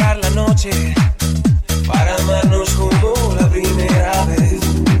llegar la noche para amarnos como la primera vez.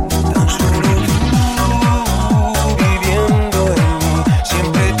 Tan solo tú viviendo en mí,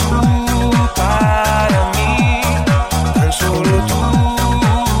 siempre tú para mí. Tan solo tú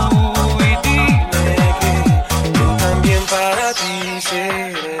y dime que yo también para ti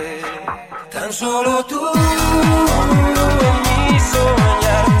seré. Tan solo tú en mi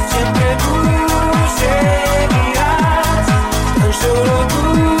soñar, siempre tú seguirás. Tan solo tú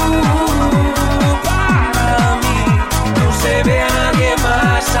para mí, no se ve a nadie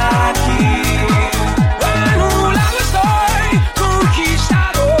más aquí. A un lado estoy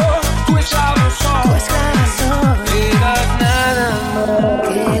conquistado, tu esclavo soy. Quedas nada más,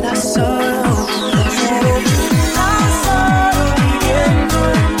 Quedas solo. tan solo viviendo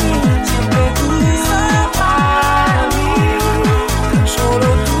en mí, siempre tú para mí.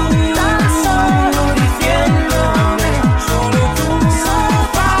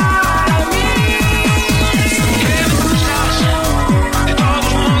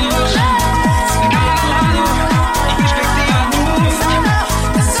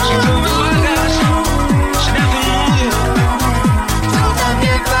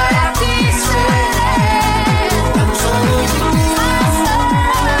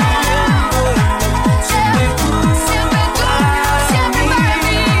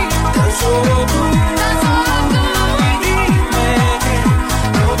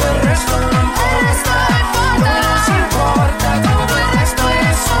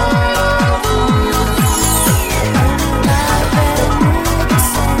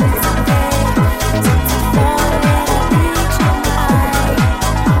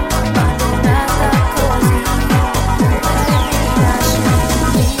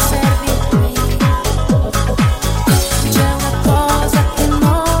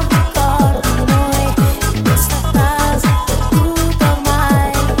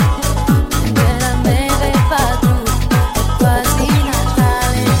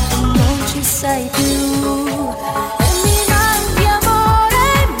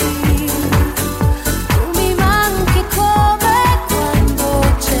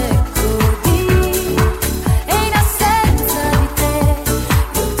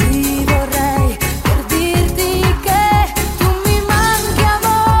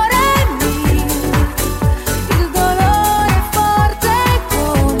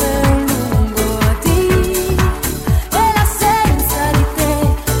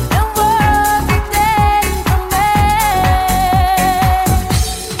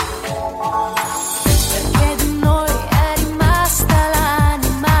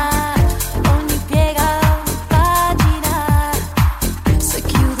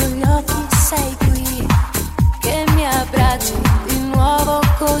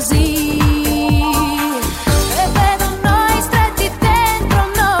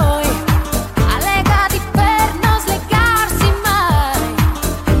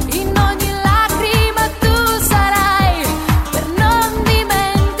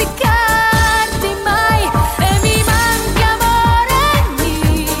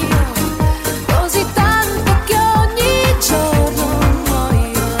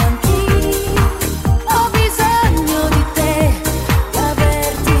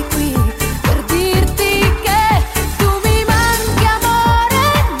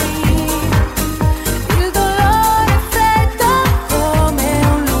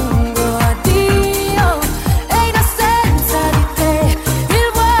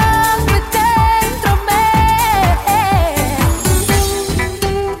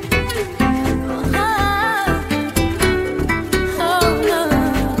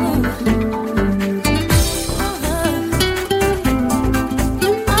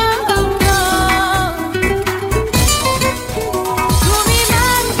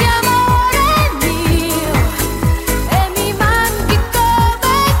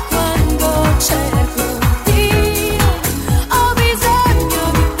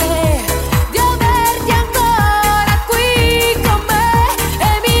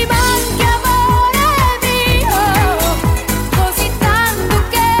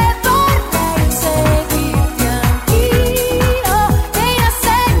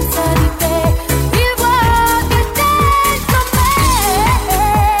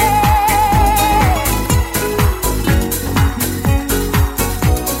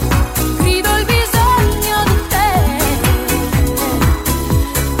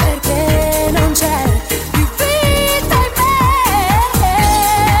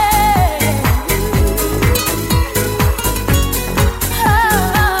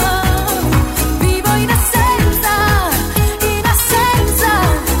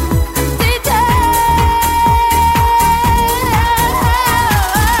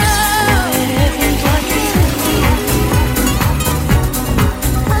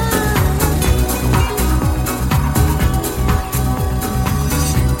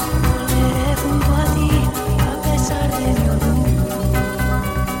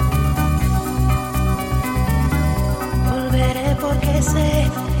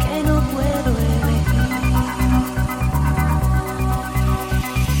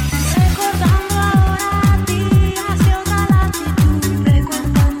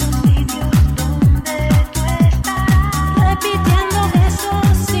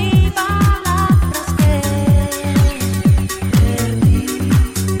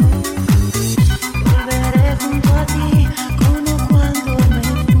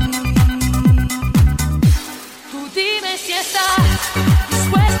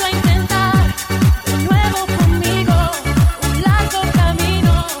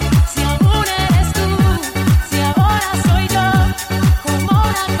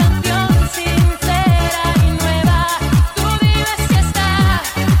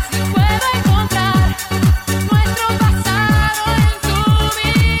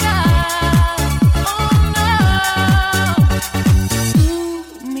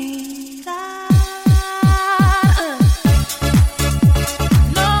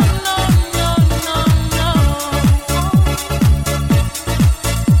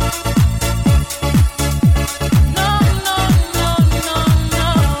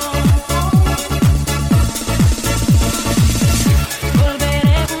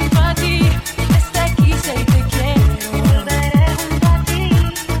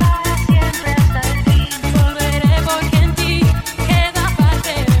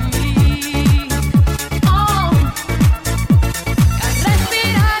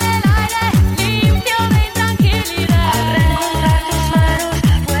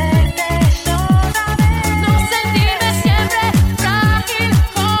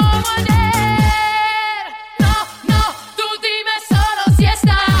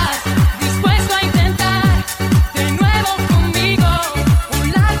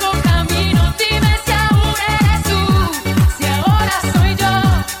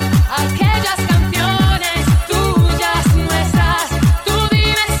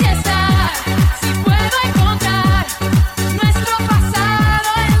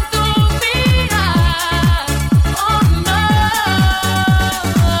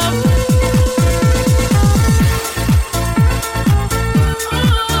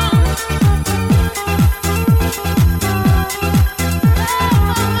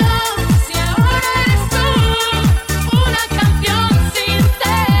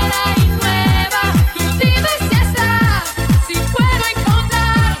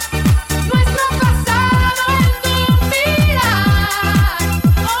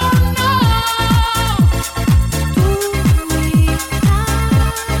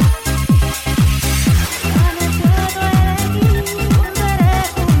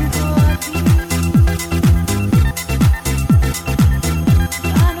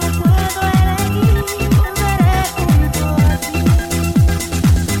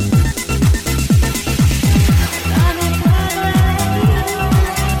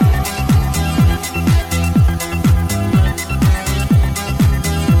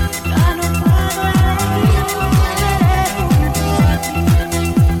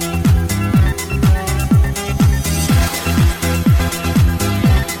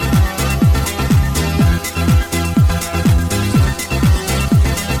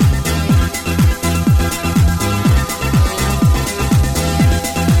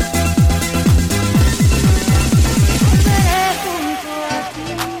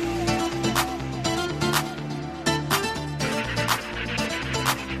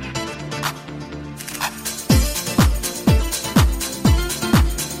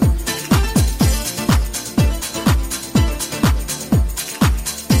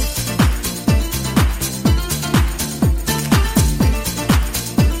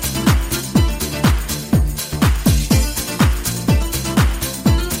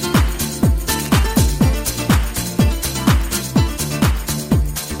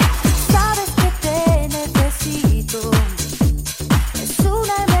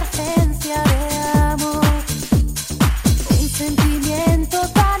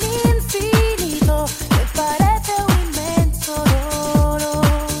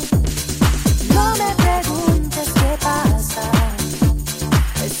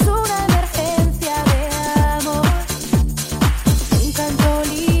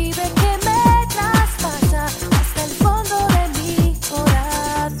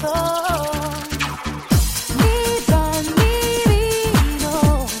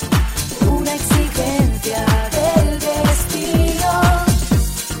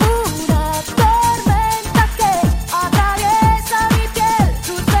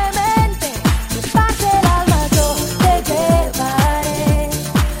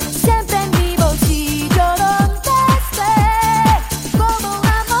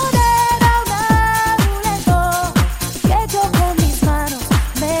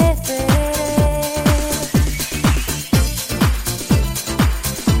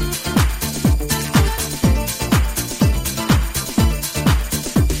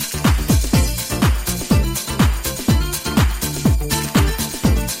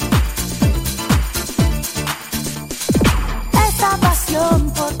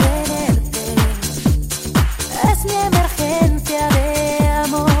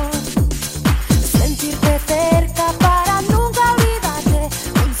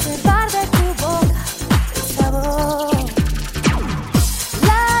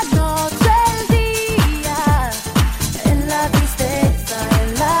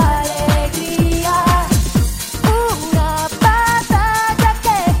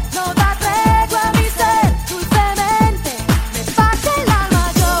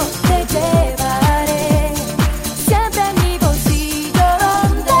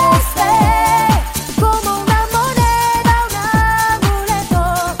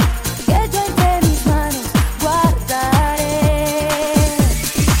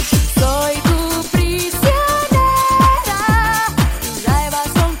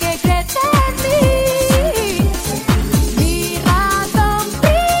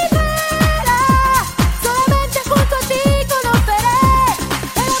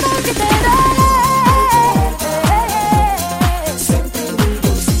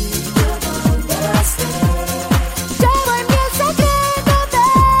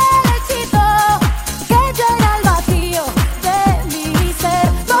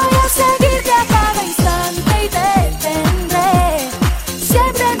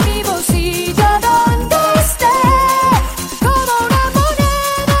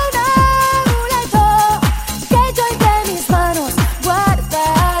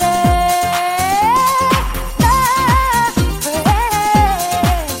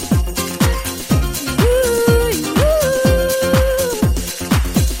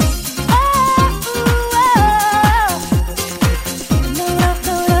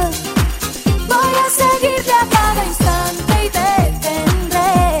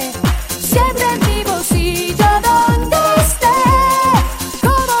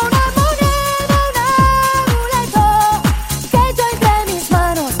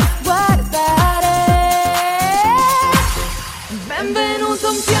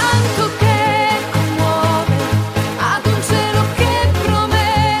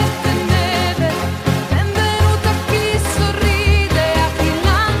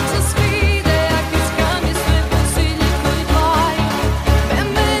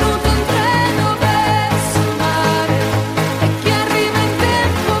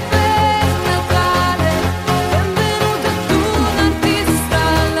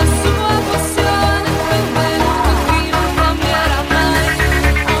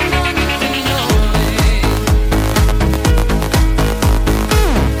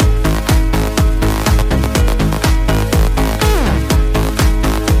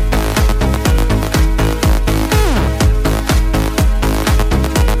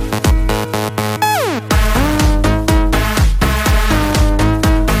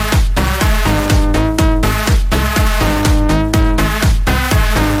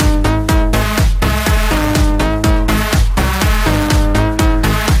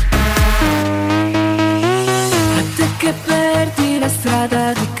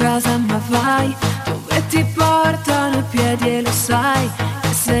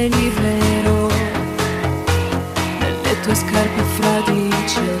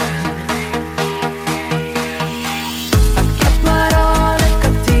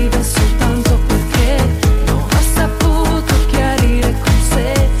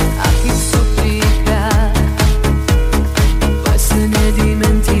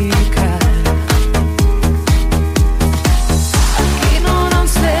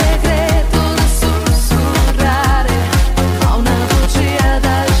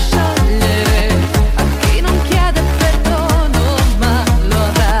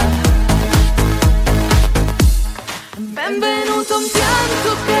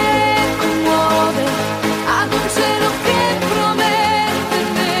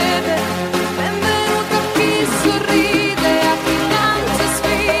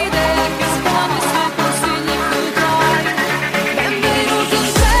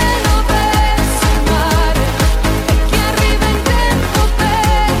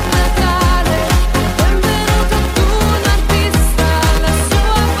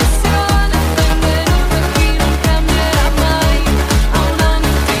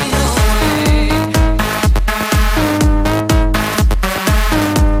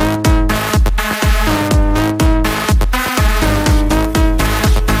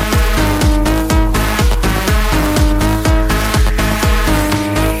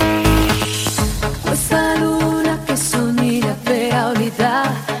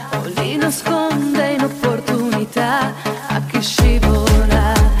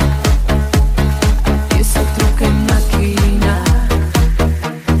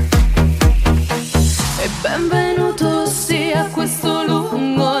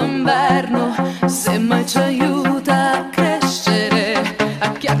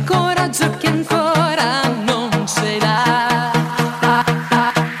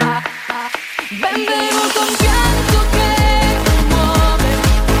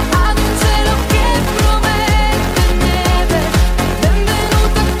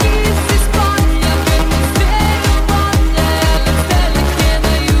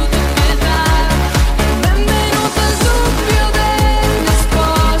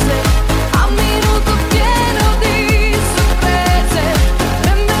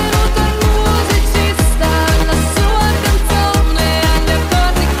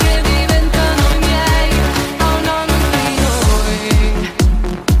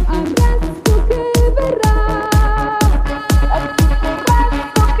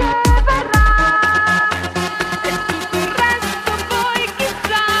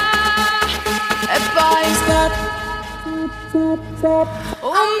 Un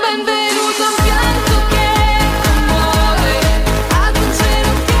benvenuto a un pianto che commuove, ad un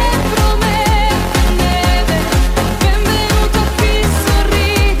cielo che promette neve. Benvenuto a chi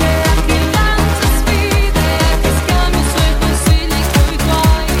sorride, a chi lancia sfide, a chi scambia i suoi consigli coi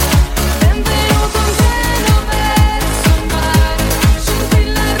tuoi. Benvenuto a un cielo verso il mare,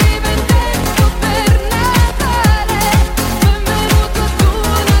 scintilla arriva in tempo per Natale. Benvenuto ad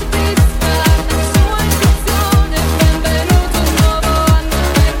un artista nella sua intuizione. Benvenuto a un nuovo anno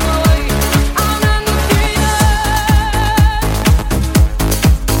per noi, a un anno fine,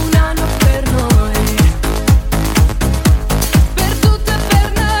 un anno per noi, per tutte e per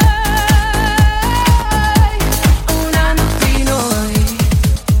noi, un anno di noi.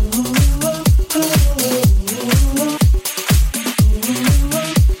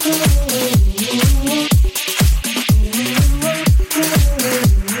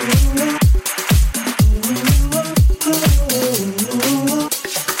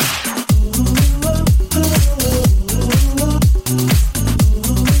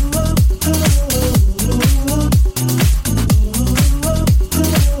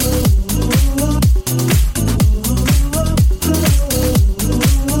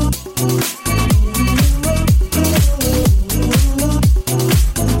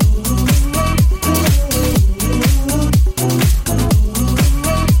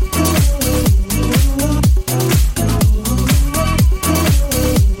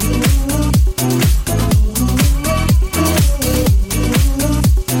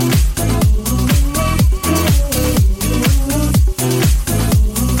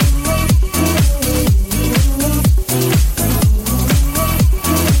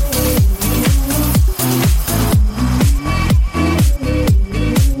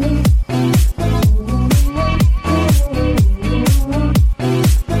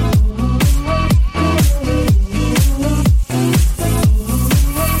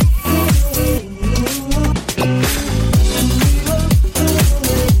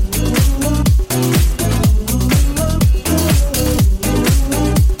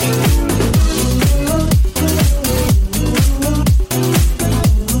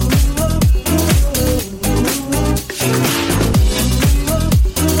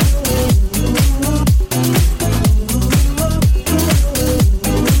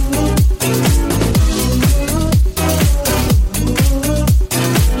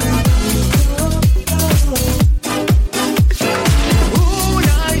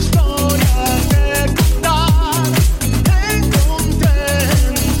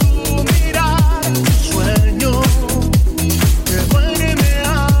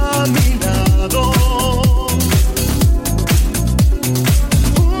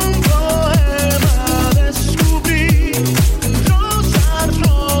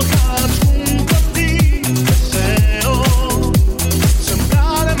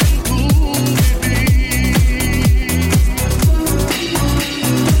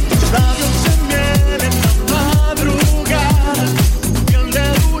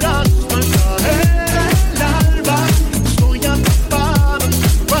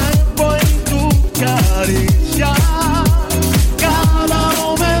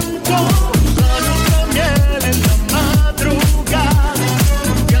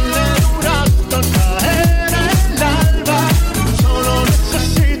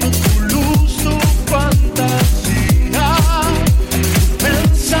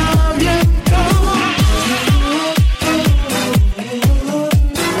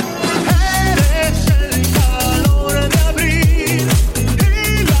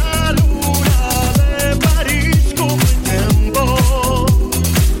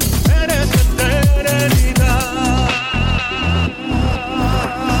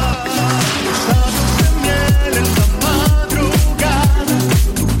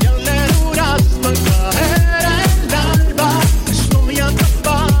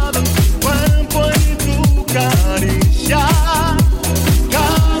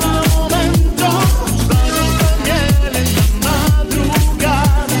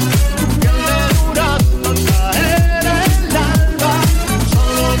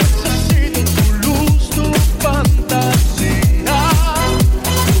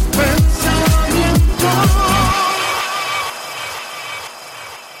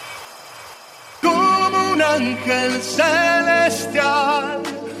 ángel celestial,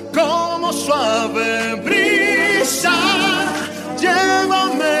 como suave brisa,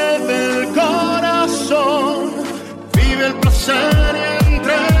 llévame del corazón, vive el placer y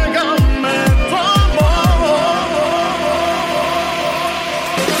entrégame tu amor.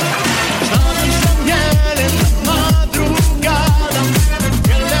 Sabes la miel en la madrugada,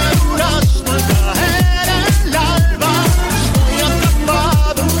 piel de durazno al caer el alba,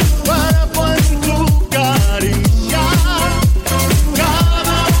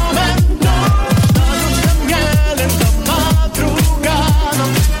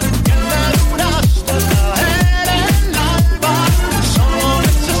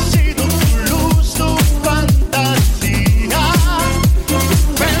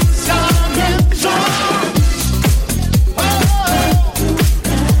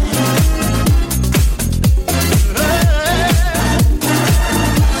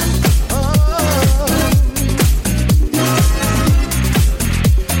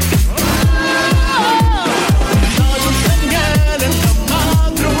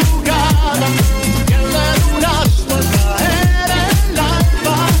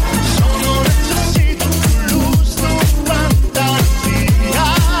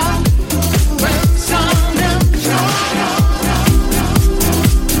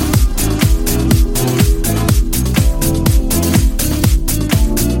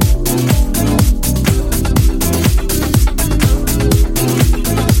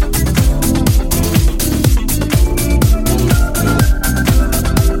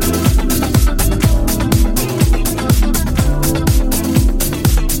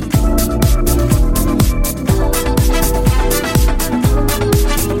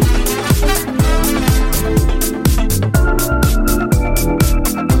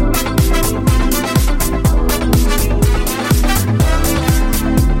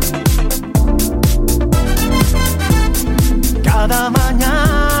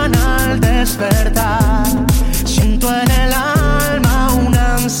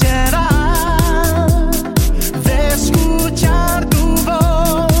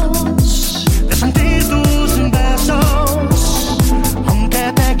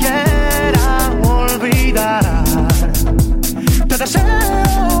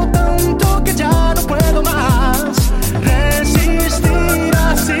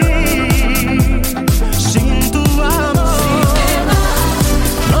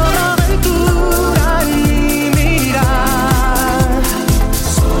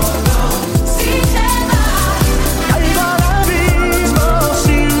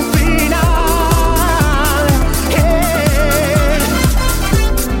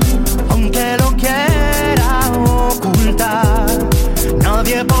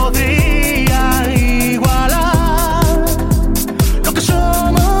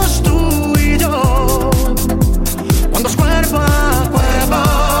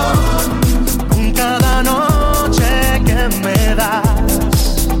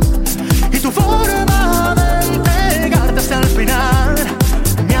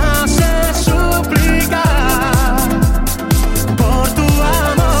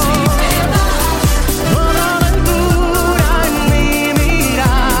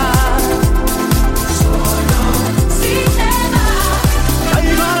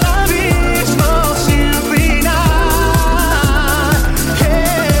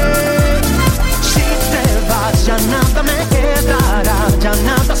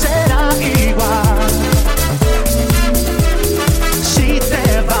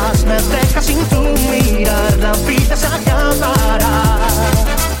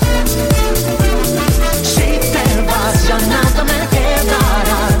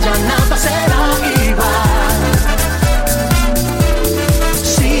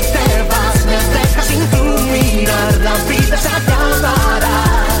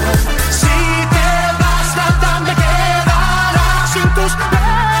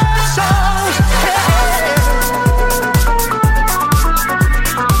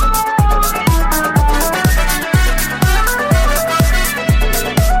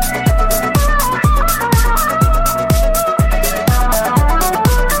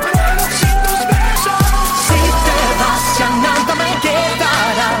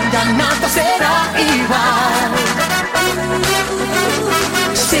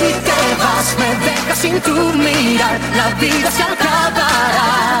 tu mirar, la vida se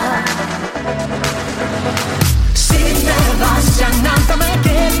acabará. Si te vas, ya nada me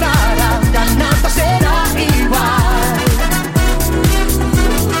quedará, ya nada será igual.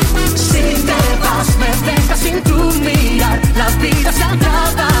 Si te vas, me dejas sin tu mirar, la vida se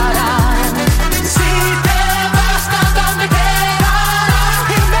acabará. Si te vas, nada me quedará.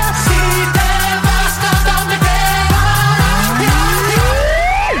 Si te vas, nada me quedará.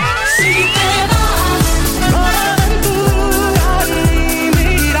 Si te vas, no aventura ni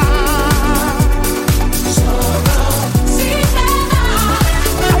mirar. Solo si te vas,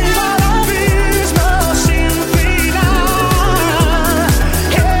 ahí va el abismo sin final.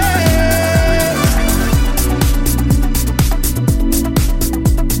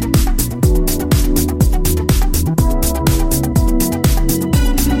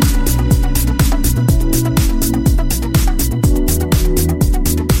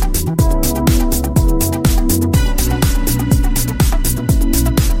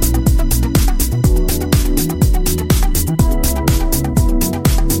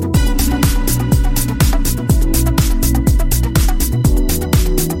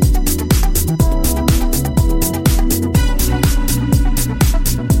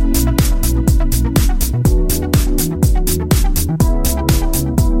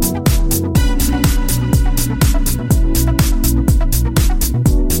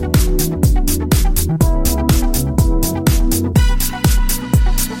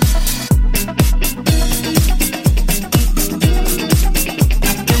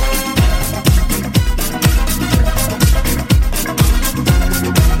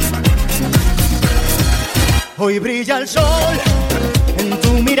 Hoy brilla el sol en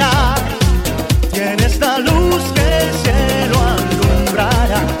tu mirar, tienes la luz que el cielo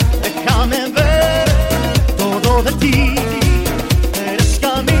alumbrará. Déjame ver todo de ti, eres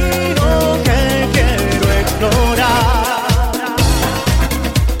camino que quiero explorar.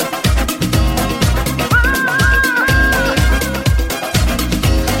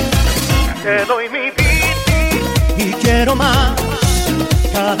 Te doy mi vida y quiero más,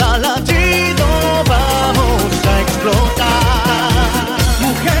 cada latido vamos a explotar.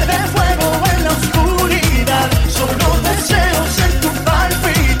 Mujer de fuego en la oscuridad, solo deseo ser tu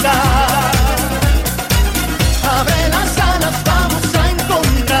palpitar. Abre las alas, vamos a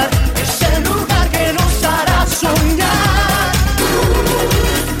encontrar ese lugar que nos hará soñar.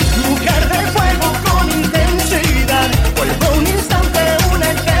 Mujer de fuego con intensidad, vuelvo un instante, una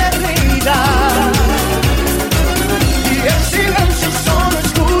eternidad. Y el silencio solo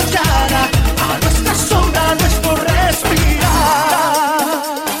escucha.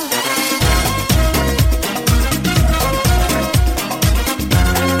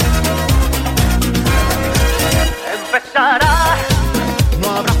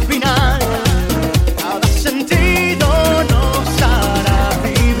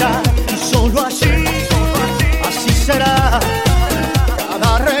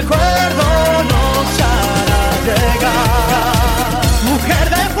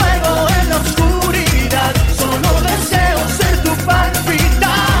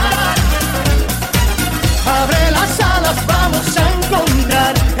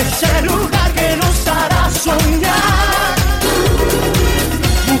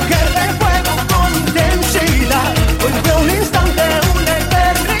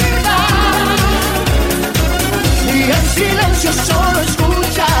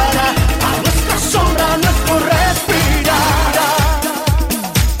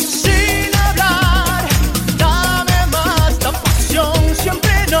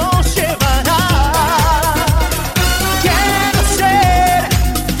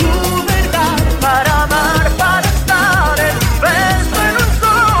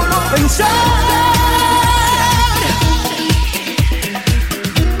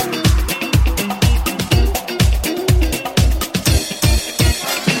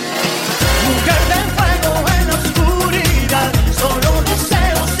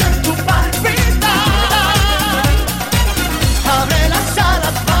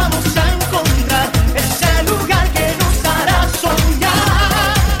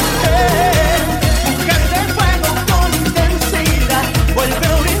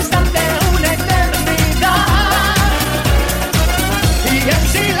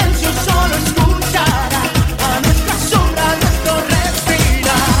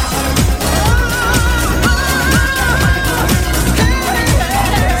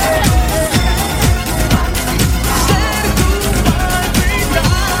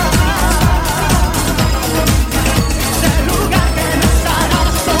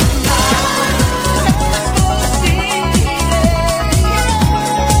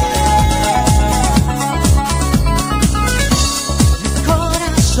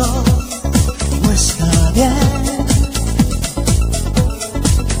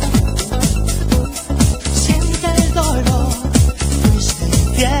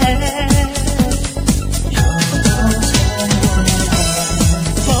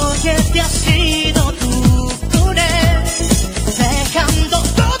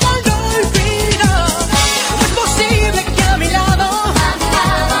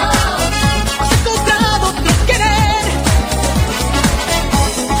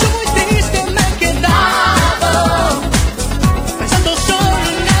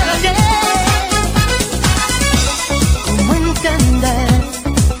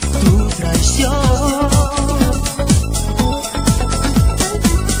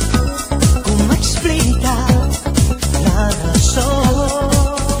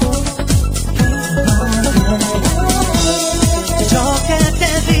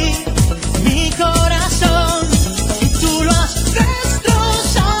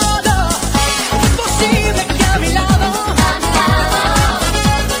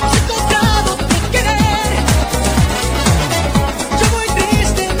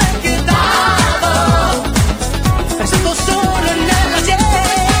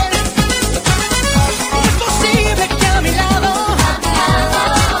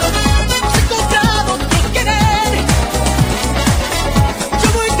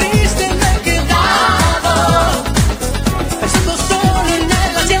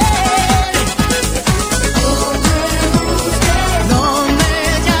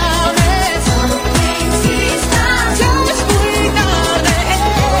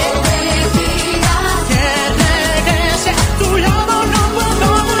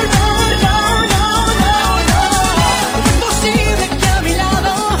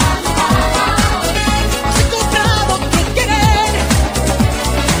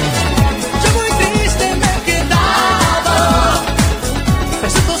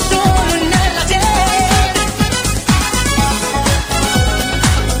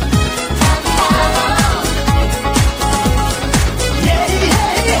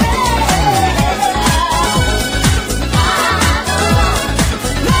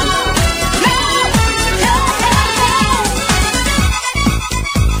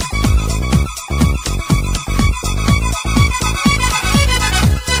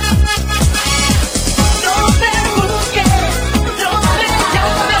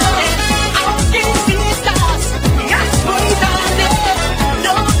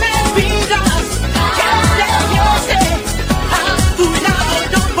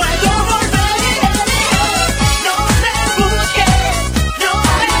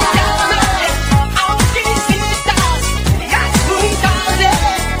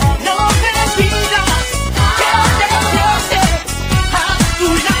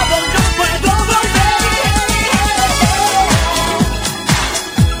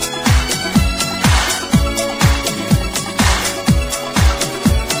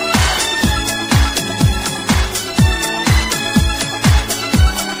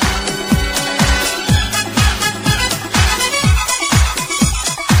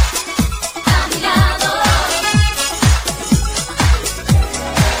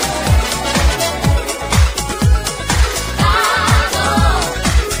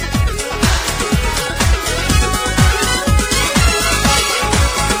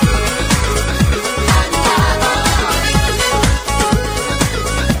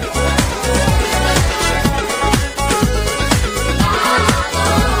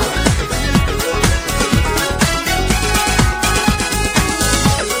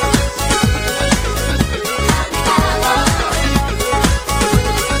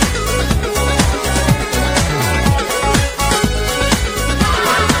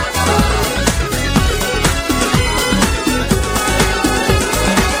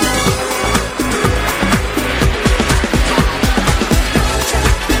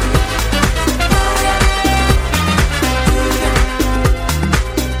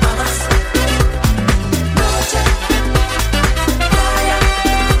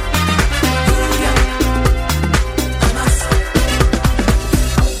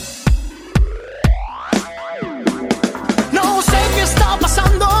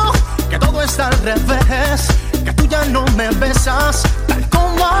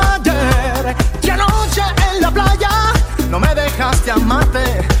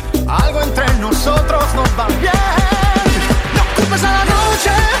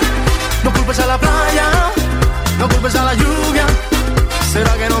 culpes a la lluvia,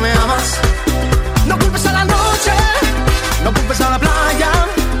 ¿será que no me amas? No culpes a la noche, no culpes a la playa,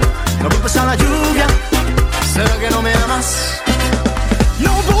 no culpes a la lluvia, ¿será que no me amas?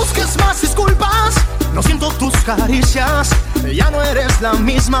 No busques más disculpas, no siento tus caricias, ya no eres la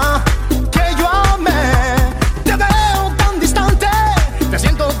misma que yo amé. Te veo tan distante, te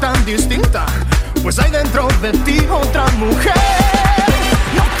siento tan distinta, pues hay dentro de ti otra mujer.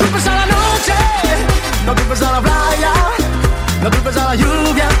 No culpes a la noche, no culpes a la playa, no culpes a la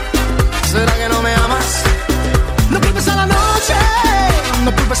lluvia, ¿será que no me amas? No culpes a la noche,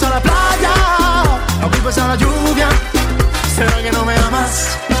 no culpes a la playa, no culpes a la lluvia, ¿será que no me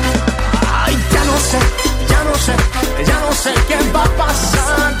amas? Ay, ya no sé, ya no sé, ya no sé qué va a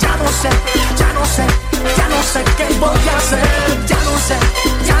pasar. Ya no sé, ya no sé, ya no sé qué voy a hacer. Ya no sé,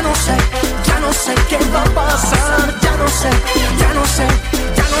 ya no sé, ya no sé qué va a pasar. Ya no sé, ya no sé,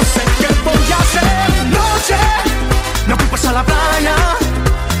 ya no sé qué voy a hacer. Noche, no culpes a la playa,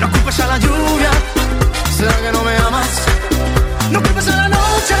 no culpes a la lluvia, ¿será que no me amas? No culpes a la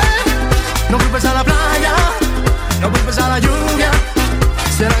noche, no culpes a la playa, no culpes a la lluvia,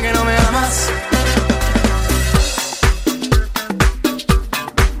 ¿será que no me amas?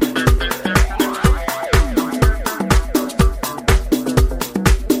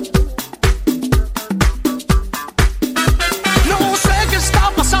 No sé qué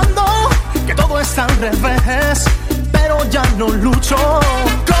está pasando, que todo está al revés, pero ya no lucho.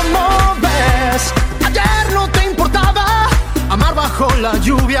 ¿Cómo ves? Ayer no te importaba amar bajo la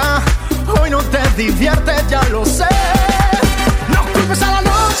lluvia, hoy no te diviertes, ya lo sé. No culpes a la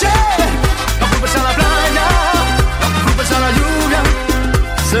noche, no culpes a la playa, no culpes a la lluvia,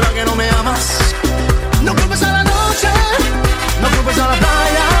 ¿será que no me amas? No culpes a la noche, no culpes a la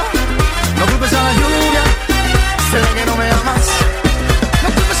playa, no culpes a la lluvia, ¿será que no me amas? No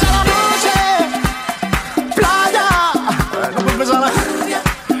culpes a la noche, playa, no culpes a la lluvia,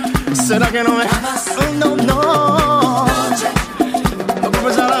 ¿será que no me amas? No, no, no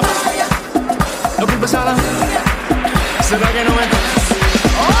culpes a la playa, no culpes a la lluvia, ¿será que no me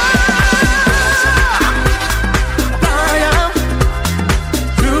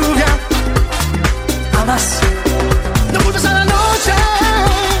amas? No culpes a la noche,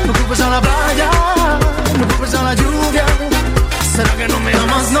 no culpes a la playa, no culpes a la lluvia, ¿será que no me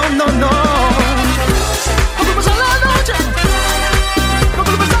amas? No, no, no. No culpes a la noche, no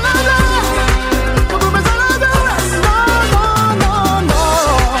culpes a la playa, no culpes a la lluvia,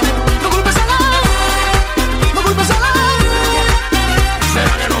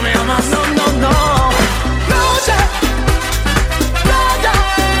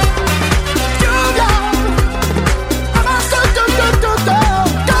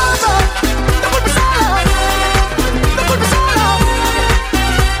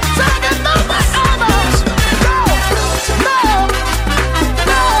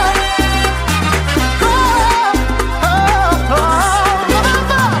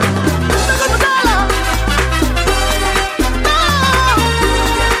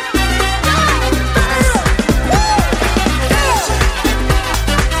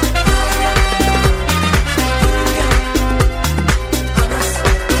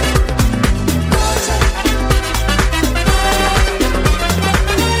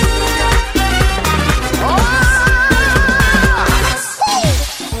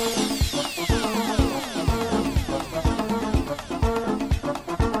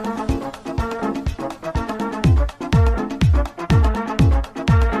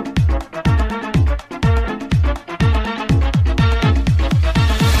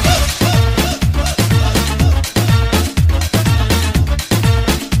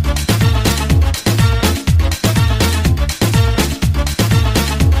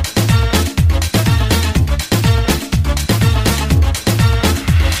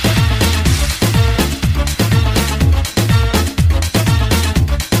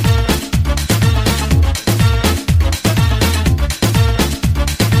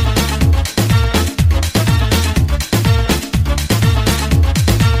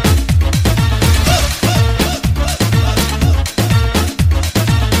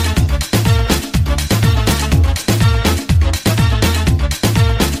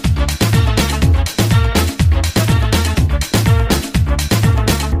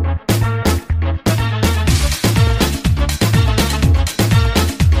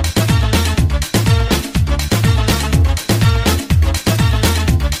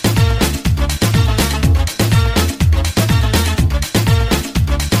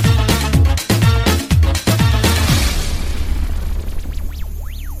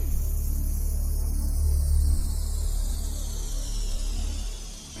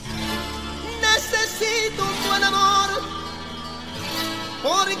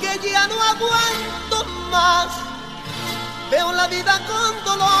 porque ya no aguanto más. Veo la vida con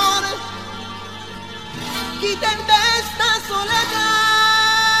dolor, quiten de esta soledad.